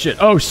 Oh shit,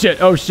 oh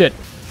shit, oh shit.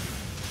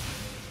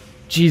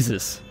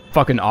 Jesus.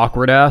 Fucking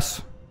awkward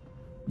ass.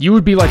 You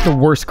would be like the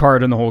worst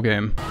card in the whole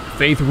game.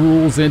 Faith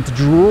rules into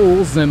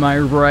drools, am I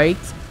right?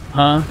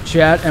 Huh?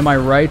 Chat, am I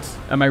right?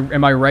 Am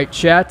I right,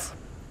 chat?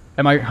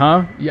 Am I,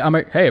 huh? Yeah,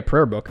 hey, a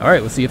prayer book.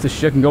 Alright, let's see if this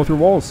shit can go through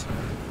walls.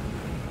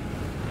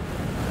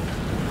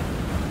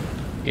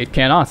 It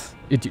cannot.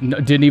 It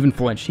didn't even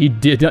flinch. He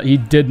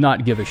did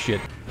not give a shit.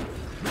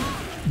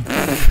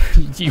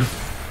 You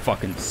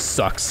fucking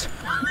sucks.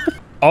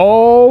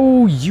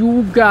 Oh,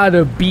 you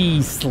gotta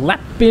be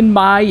slapping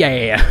my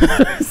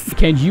ass.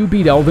 Can you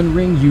beat Elden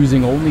Ring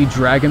using only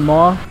Dragon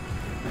Maw?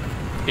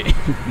 It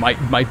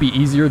might be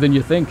easier than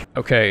you think.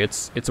 Okay,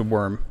 it's a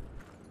worm.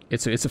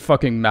 It's a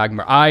fucking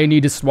magma. I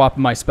need to swap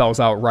my spells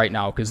out right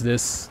now because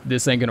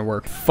this ain't gonna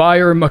work.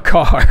 Fire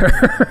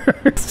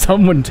Makar.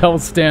 Someone tell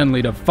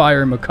Stanley to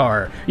fire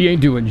Makar. He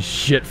ain't doing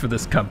shit for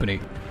this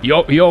company.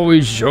 He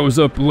always shows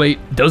up late,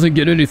 doesn't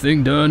get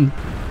anything done.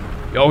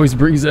 He always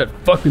brings that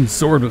fucking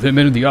sword with him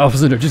into the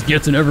office and it just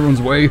gets in everyone's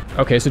way.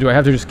 Okay, so do I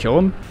have to just kill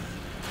him?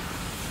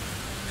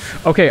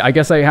 Okay, I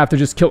guess I have to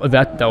just kill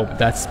that. Oh,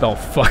 that spell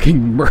fucking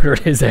murdered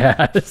his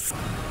ass.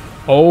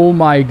 Oh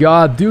my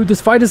god, dude,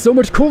 this fight is so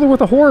much cooler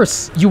with a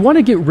horse. You want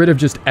to get rid of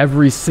just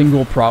every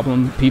single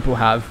problem people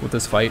have with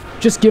this fight.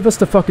 Just give us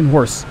the fucking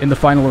horse in the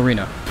final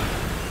arena.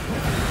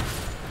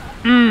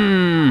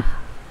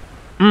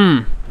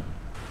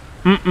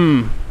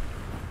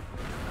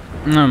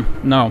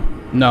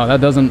 No,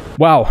 that doesn't...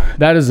 Wow,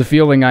 that is a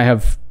feeling I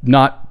have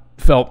not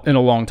felt in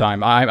a long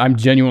time. I'm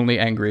genuinely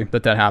angry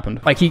that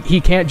happened. Like,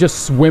 he can't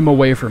just swim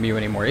away from you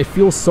anymore. It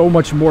feels so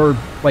much more,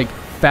 like,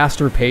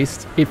 faster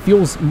paced. It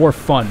feels more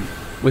fun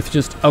with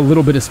just a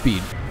little bit of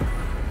speed.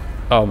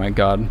 Oh my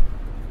god.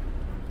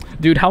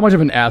 Dude, how much of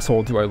an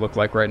asshole do I look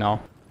like right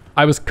now?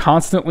 I was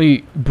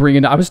constantly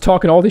I was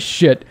talking all this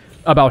shit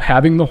about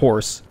having the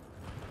horse.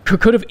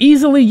 Could have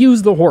easily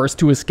used the horse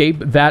to escape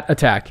that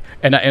attack,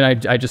 and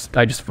I just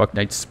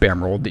fucking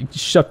spam rolled.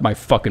 Shut my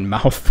fucking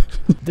mouth.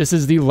 This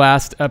is the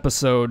last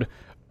episode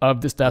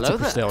of this. That's a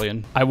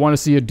Crystallian. I want to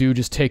see a dude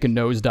just take a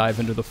nosedive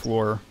into the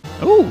floor.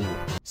 Ooh,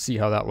 see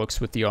how that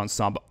looks with the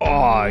ensemble.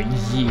 Oh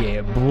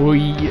yeah,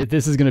 boy.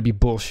 This is gonna be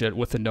bullshit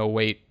with the no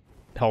weight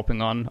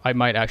helping on. I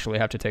might actually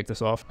have to take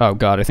this off. Oh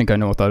god, I think I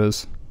know what that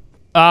is.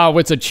 Oh,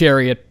 it's a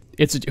chariot.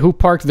 Who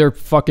parked their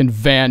fucking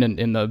van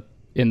on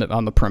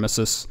the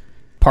premises.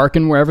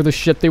 Parking wherever the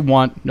shit they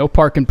want. No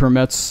parking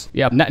permits.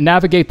 Yeah,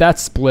 navigate that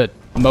split,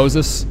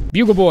 Moses.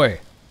 Bugle boy.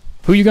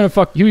 Who you gonna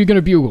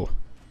bugle?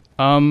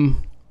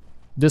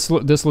 This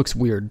looks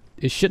weird.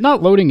 Is shit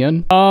not loading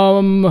in?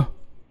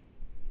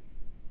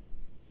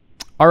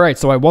 Alright,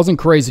 so I wasn't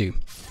crazy.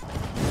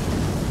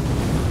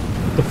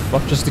 What the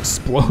fuck just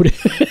exploded?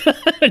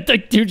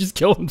 That dude just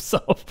killed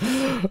himself.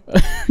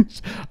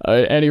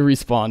 And he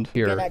respawned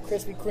here.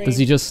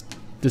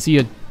 Does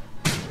he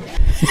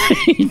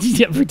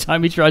every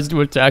time he tries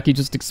to attack, he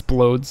just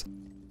explodes.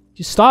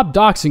 Just stop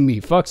doxing me,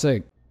 fuck's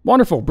sake.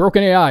 Wonderful,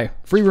 broken AI.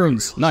 Free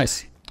runes,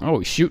 nice. Oh,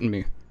 he's shooting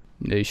me.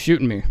 He's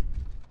shooting me.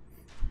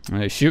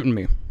 He's shooting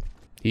me.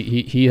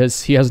 He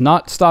has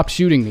not stopped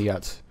shooting me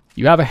yet.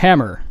 You have a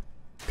hammer.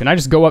 Can I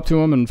just go up to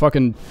him and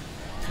fucking...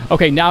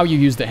 Okay, now you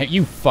use the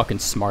you fucking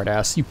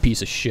smartass. You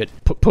piece of shit.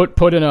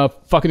 Put in a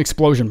fucking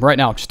explosion right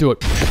now. Just do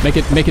it. Make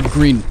it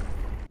green.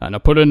 Now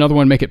put in another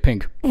one, make it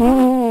pink.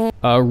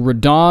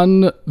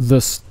 Radon,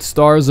 the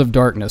Stars of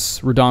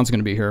Darkness. Radon's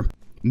gonna be here.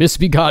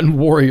 Misbegotten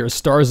Warrior,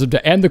 Stars of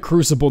and the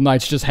Crucible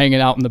Knights just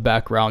hanging out in the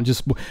background.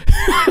 Just...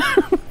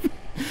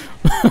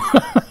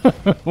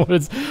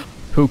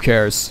 Who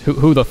cares?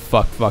 Who the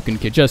fuck fucking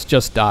kid?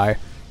 Just die.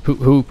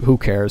 Who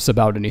cares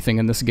about anything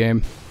in this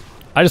game?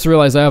 I just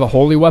realized I have a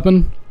holy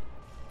weapon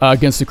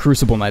against the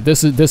Crucible Knight.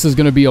 This is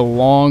gonna be a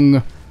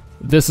long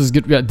This is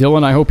good. Yeah,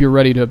 Dylan, I hope you're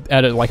ready to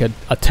edit like a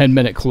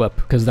 10-minute clip,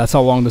 because that's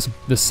how long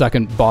this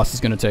second boss is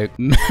going to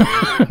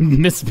take.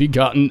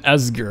 Misbegotten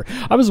Esger.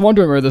 I was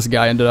wondering where this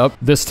guy ended up.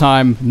 This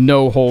time,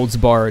 no holds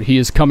barred. He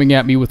is coming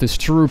at me with his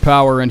true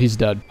power, and he's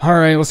dead. All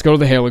right, let's go to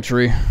the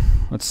Helix-tree.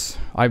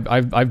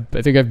 I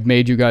think I've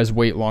made you guys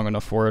wait long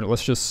enough for it.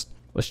 Let's just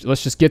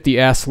get the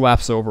ass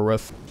slaps over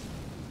with.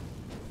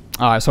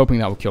 I was hoping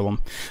that would kill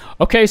him.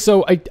 Okay,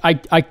 so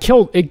I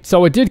killed it.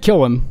 So it did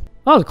kill him.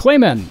 Oh, the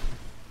Clayman.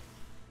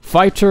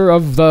 Fighter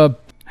of the...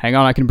 Hang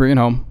on, I can bring it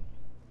home.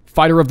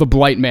 Fighter of the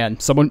Blight Man.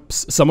 Someone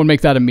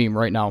make that a meme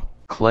right now.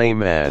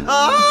 Clayman.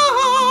 Fighter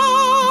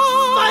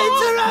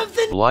of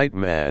the Blight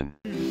Man.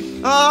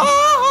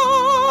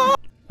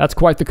 That's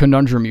quite the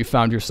conundrum you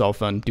found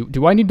yourself in.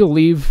 Do I need to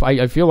leave?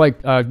 I feel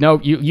like... no,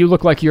 you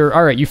look like you're...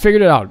 Alright, you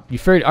figured it out.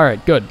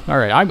 Alright, good.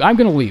 Alright, I'm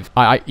gonna leave.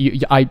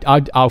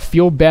 I'll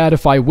feel bad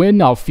if I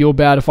win. I'll feel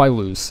bad if I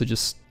lose. So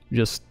just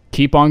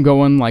keep on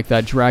going like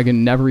that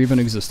dragon never even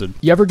existed.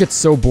 You ever get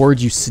so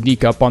bored you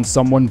sneak up on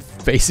someone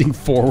facing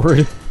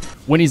forward?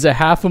 When he's a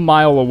half a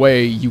mile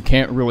away, you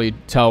can't really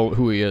tell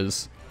who he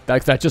is.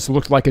 That just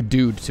looked like a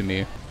dude to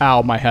me.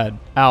 Ow, my head.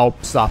 Ow,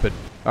 stop it.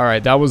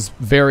 Alright, that was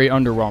very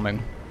underwhelming.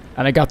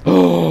 And I got...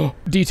 Oh!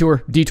 Detour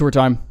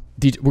time.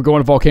 We're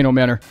going to Volcano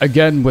Manor.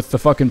 Again, with the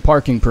fucking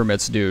parking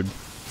permits, dude.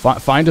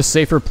 Find a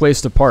safer place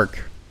to park.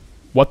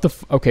 What the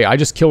okay, I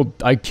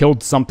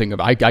killed something.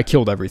 I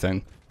killed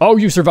everything. Oh,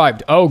 you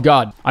survived. Oh,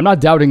 God. I'm not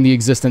doubting the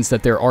existence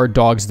that there are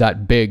dogs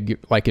that big,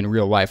 like in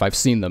real life. I've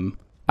seen them.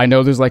 I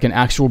know there's like an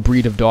actual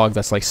breed of dog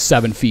that's like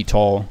 7 feet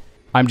tall.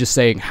 I'm just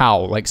saying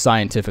how, like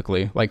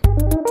scientifically. Like...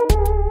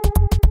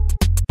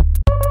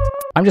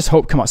 I'm just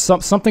come on,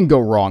 something go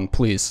wrong,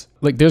 please.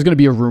 Like, there's gonna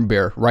be a room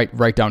bear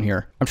right down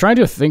here. I'm trying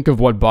to think of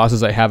what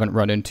bosses I haven't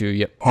run into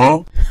yet.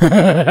 Huh?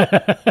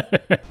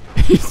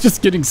 He's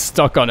just getting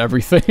stuck on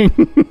everything.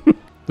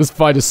 This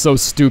fight is so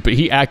stupid.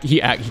 He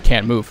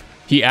can't move.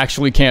 He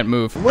actually can't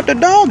move. What the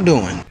dog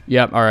doing?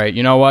 Yep, alright,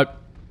 you know what?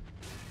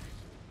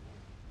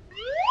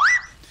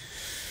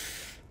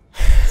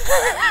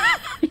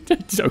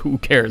 So who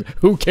cares?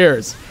 Who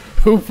cares?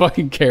 Who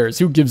fucking cares?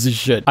 Who gives a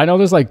shit? I know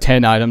there's like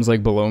 10 items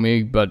like below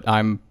me, but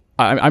I'm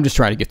just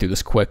trying to get through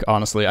this quick,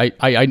 honestly.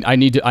 I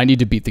need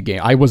to beat the game.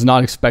 I was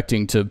not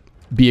expecting to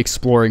be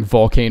exploring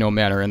Volcano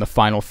Manor in the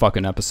final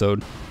fucking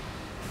episode.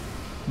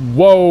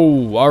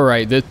 Whoa,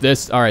 alright,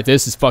 this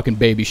is fucking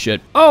baby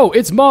shit. Oh,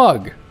 it's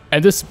Mog!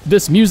 And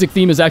this music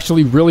theme is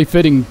actually really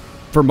fitting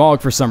for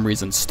Mog for some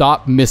reason.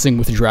 Stop messing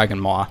with Dragon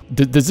Maw.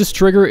 Does this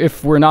trigger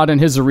if we're not in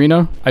his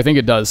arena? I think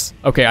it does.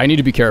 Okay, I need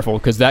to be careful,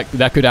 because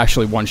that could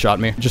actually one-shot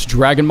me. Just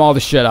Dragon Maw the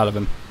shit out of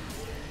him.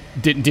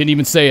 Didn't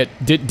even say it.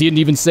 Didn't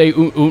even say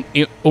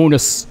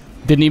unus.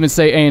 Didn't even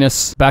say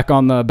anus. Back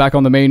on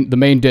the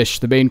main dish,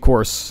 the main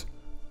course.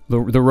 The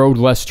road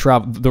less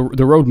traveled.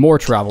 The road more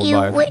traveled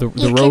by.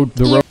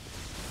 The road.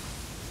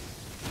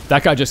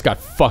 That guy just got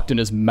fucked in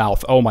his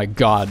mouth. Oh my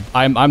god.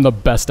 I'm the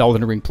best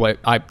Elden Ring player.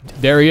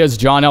 There he is,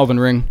 John Elden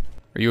Ring.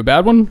 Are you a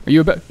bad one? Are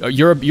you a bad?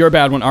 You're a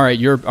bad one. All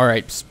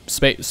right.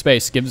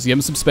 Space. Give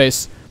him some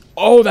space.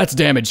 Oh, that's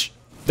damage.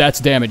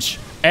 That's damage.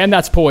 And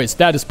that's poise.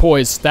 That is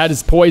poise. That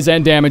is poise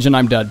and damage, and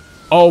I'm dead.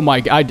 Oh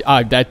my god.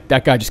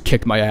 That guy just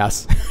kicked my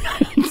ass.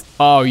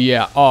 Oh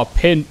yeah. Oh,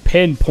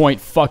 pinpoint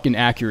fucking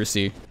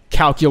accuracy.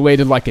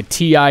 Calculated like a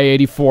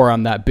TI-84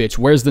 on that bitch.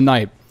 Where's the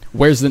knight?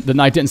 Where's the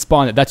knight didn't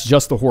spawn it? That's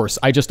just the horse.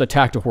 I just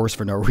attacked a horse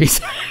for no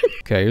reason.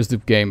 Okay, here's the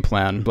game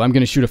plan. I'm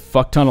gonna shoot a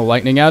fuck ton of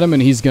lightning at him,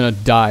 and he's gonna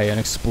die and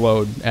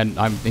explode, and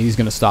he's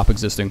gonna stop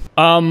existing.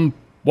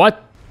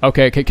 What?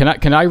 Okay,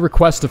 can I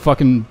request a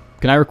fucking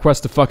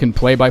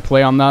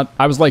play-by-play on that?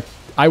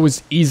 I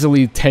was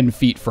easily 10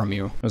 feet from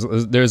you.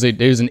 There's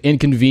an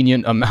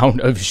inconvenient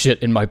amount of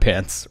shit in my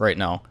pants right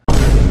now.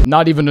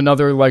 Not even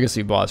another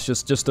legacy boss.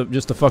 Just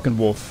a fucking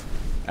wolf.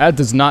 That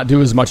does not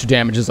do as much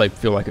damage as I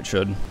feel like it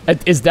should.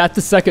 Is that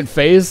the second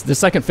phase? The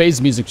second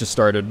phase music just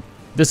started.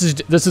 This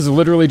is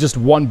literally just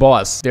one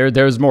boss.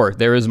 There's more.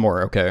 There is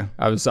more. Okay.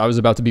 I was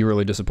about to be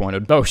really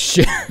disappointed. Oh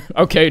shit.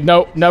 Okay,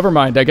 no, never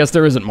mind. I guess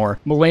there isn't more.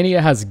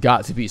 Melania has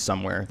got to be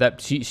somewhere.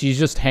 She's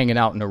just hanging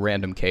out in a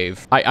random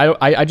cave.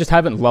 I just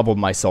haven't leveled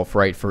myself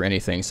right for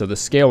anything. So the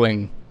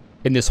scaling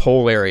in this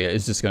whole area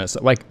is just gonna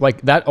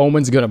like that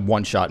Omen's gonna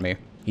one-shot me.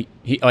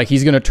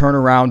 He's gonna turn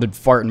around and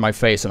fart in my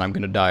face and I'm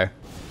gonna die.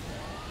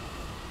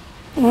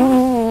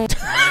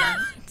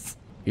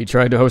 He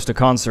tried to host a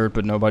concert,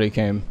 but nobody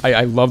came.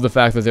 I love the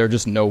fact that there are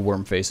just no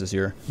worm faces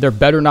here. There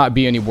better not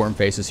be any worm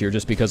faces here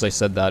just because I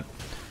said that.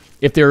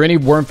 If there are any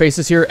worm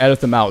faces here, edit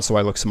them out so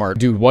I look smart.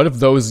 Dude, what if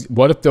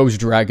those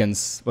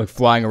dragons like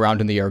flying around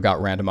in the air got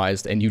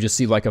randomized and you just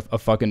see like a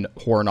fucking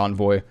horn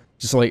envoy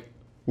just like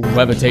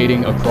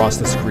levitating across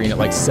the screen at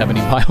like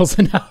 70 miles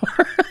an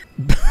hour?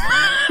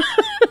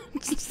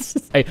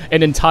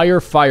 An entire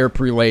fire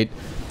prelate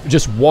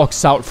just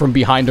walks out from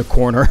behind a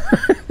corner.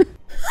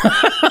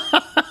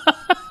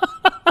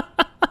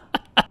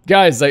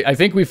 Guys, I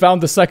think we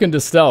found the second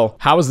Estelle.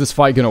 How is this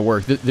fight gonna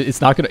work?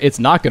 It's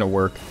not gonna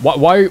work.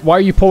 Why are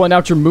you pulling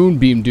out your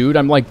moonbeam, dude?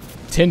 I'm like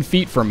 10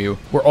 feet from you.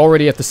 We're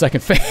already at the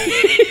second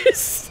phase.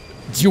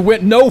 You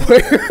went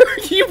nowhere.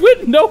 You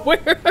went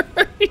nowhere.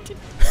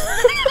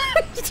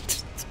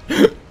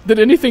 Did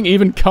anything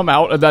even come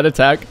out of that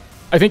attack?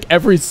 I think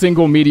every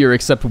single meteor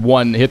except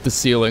one hit the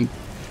ceiling.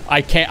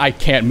 I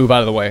can't move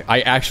out of the way.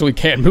 I actually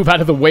can't move out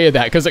of the way of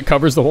that because it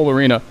covers the whole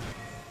arena.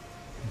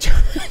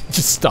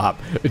 Just stop.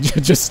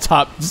 Just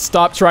stop. Just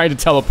stop trying to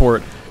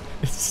teleport.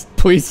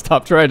 Please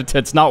stop trying to.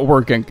 It's not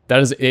working.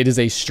 It is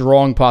a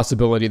strong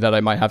possibility that I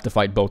might have to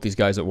fight both these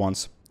guys at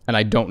once. And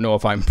I don't know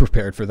if I'm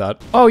prepared for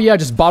that. Oh yeah,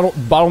 just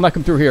bottleneck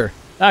them through here.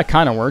 That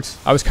kind of works.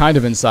 I was kind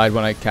of inside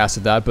when I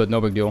casted that, but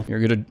no big deal. You're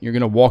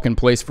gonna walk in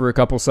place for a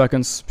couple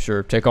seconds.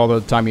 Sure, take all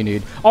the time you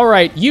need. All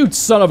right, you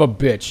son of a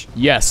bitch.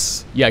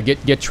 Yes. Yeah,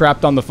 get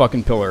trapped on the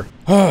fucking pillar.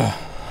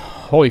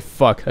 Holy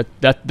fuck.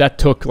 That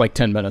took like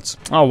 10 minutes.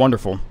 Oh,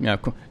 wonderful. Yeah,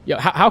 cool.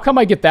 Yeah, how come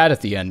I get that at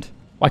the end?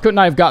 Why couldn't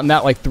I have gotten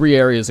that like 3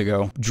 areas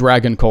ago?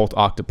 Dragon Cult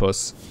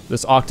Octopus.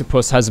 This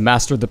octopus has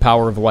mastered the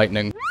power of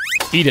lightning.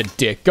 Eat a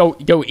dick. Go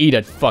eat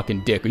a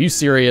fucking dick. Are you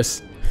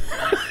serious?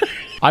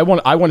 I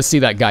want to see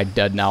that guy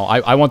dead now.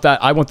 I want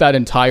that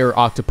entire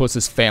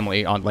octopus's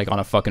family on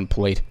a fucking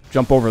plate.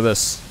 Jump over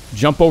this.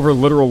 Jump over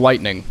literal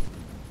lightning.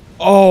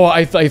 Oh,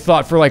 I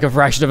thought for like a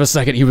fraction of a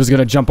second he was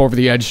gonna jump over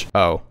the edge.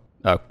 Oh,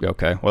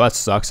 okay. Well, that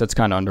sucks. That's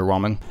kind of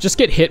underwhelming. Just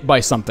get hit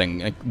by something.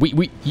 Like,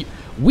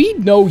 we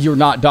know you're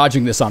not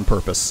dodging this on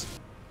purpose.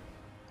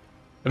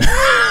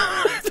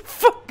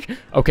 Fuck.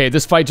 Okay,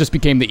 this fight just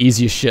became the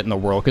easiest shit in the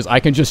world because I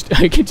can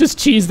just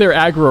cheese their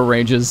aggro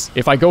ranges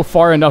if I go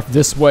far enough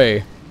this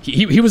way.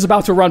 He was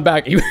about to run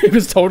back. He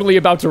was totally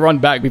about to run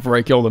back before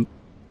I killed him.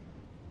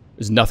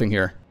 There's nothing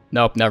here.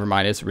 Nope, never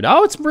mind. It's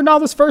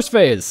Ronaldo's first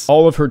phase.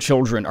 All of her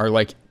children are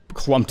like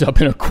clumped up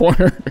in a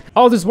corner.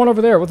 Oh, there's one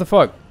over there. What the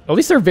fuck? At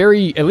least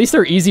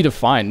they're easy to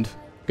find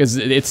because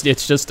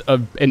it's just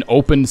an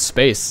open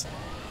space.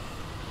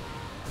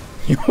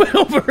 You went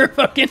over her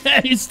fucking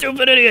head, you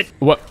stupid idiot.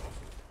 What?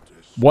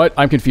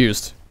 I'm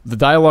confused. The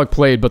dialogue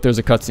played, but there's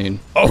a cutscene.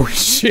 Oh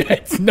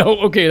shit! No,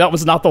 okay, that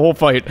was not the whole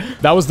fight.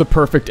 That was the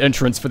perfect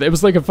entrance for it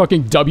was like a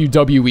fucking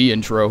WWE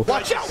intro.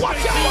 Watch out, watch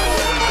out,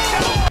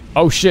 watch out!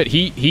 Oh shit,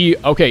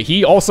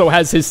 he also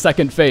has his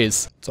second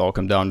phase. It's all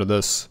come down to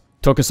this.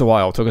 Took us a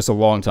while, took us a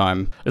long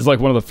time. It's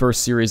like one of the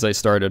first series I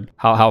started.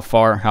 How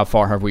far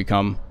have we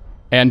come?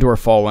 And/or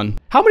fallen.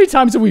 How many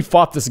times have we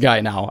fought this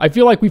guy now? I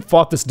feel like we've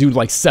fought this dude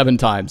like 7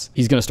 times.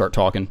 He's gonna start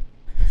talking.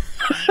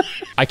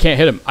 I can't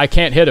hit him. I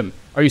can't hit him.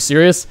 Are you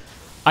serious?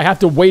 I have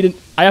to wait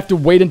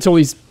until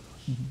he's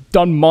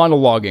done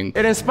monologuing.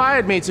 It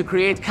inspired me to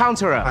create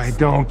Counter-Us. I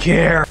don't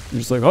care.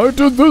 He's like, I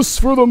did this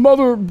for the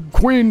mother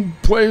queen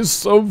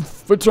place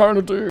of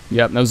eternity.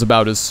 Yeah, that was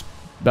about as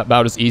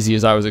easy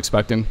as I was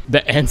expecting.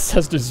 The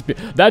ancestors,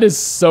 that is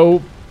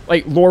so,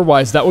 like,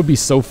 lore-wise, that would be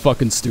so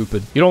fucking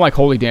stupid. You don't like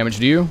holy damage,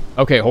 do you?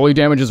 Okay, holy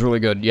damage is really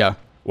good, yeah.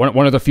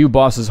 One of the few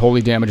bosses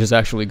holy damage is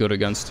actually good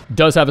against.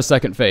 Does have a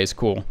second phase,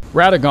 cool.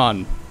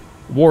 Radagon,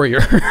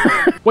 warrior.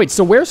 Wait,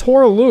 so where's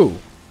Hoaraloo?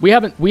 We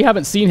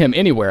haven't seen him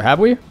anywhere, have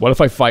we? What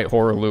if I fight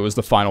Hoaraloo as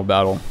the final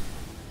battle?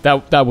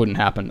 That wouldn't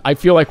happen. I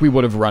feel like we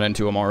would have run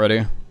into him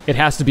already. It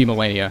has to be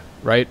Melania,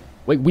 right?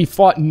 Like, we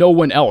fought no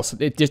one else.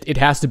 It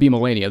has to be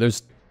Melania.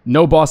 There's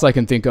no boss I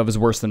can think of is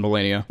worse than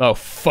Melania. Oh,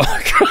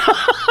 fuck.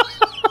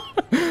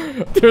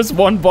 There's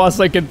one boss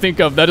I can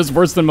think of that is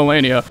worse than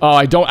Melania. Oh,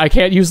 I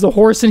can't use the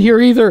horse in here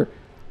either.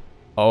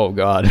 Oh,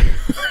 God.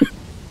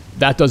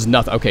 That does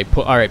nothing. Okay,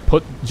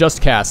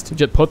 just cast.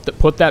 Just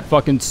put that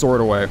fucking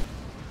sword away.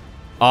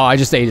 Oh, I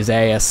just ate his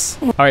ass.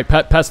 All right,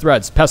 pest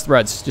threads.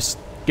 Just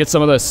get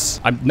some of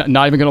this. I'm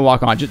not even gonna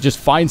lock on. Just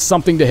find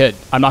something to hit.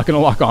 I'm not gonna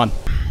lock on.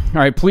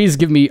 All right, please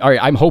give me. All right,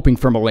 I'm hoping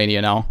for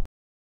Melania now.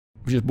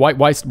 Just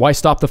why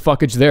stop the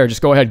fuckage there?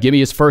 Just go ahead. Give me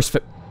his first.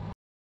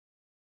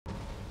 Oh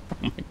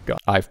my god.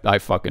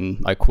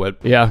 I quit.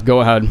 Yeah,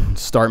 go ahead.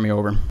 Start me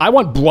over. I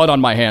want blood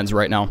on my hands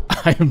right now.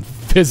 I am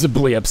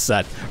visibly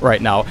upset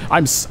right now.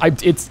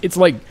 It's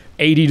like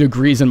 80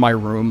 degrees in my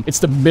room. It's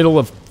the middle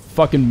of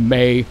fucking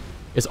May.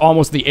 It's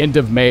almost the end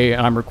of May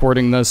and I'm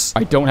recording this.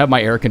 I don't have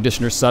my air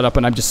conditioner set up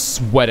and I'm just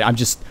sweating.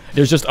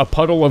 There's just a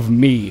puddle of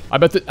me. I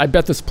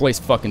bet this place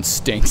fucking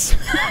stinks.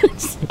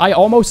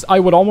 I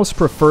would almost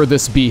prefer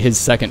this be his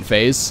second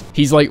phase.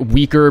 He's like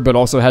weaker, but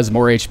also has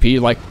more HP.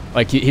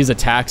 Like his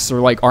attacks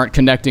are like aren't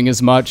connecting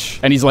as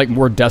much and he's like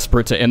more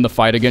desperate to end the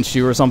fight against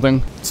you or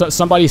something. So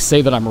somebody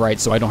say that I'm right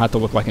so I don't have to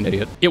look like an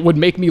idiot. It would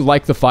make me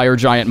like the fire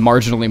giant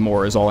marginally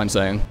more is all I'm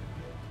saying.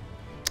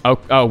 Oh,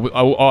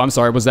 I'm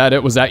sorry. Was that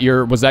it? Was that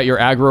your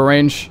aggro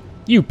range?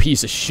 You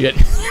piece of shit.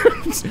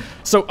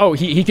 So,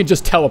 he can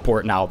just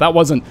teleport now. That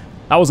wasn't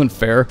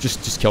fair.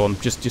 Just kill him.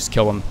 Just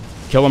kill him.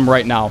 Kill him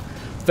right now.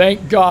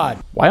 Thank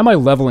God. Why am I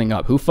leveling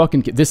up? Who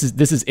fucking... This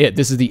is it.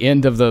 This is the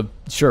end of the...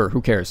 Sure,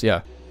 who cares?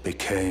 Yeah.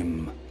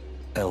 Became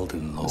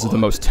Elden Lord. This is the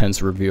most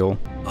tense reveal.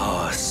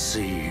 Our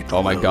seed.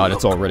 Oh my God,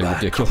 it's already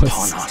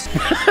ridiculous.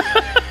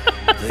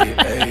 The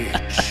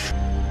age.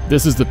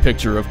 This is the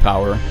picture of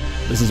power.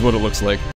 This is what it looks like.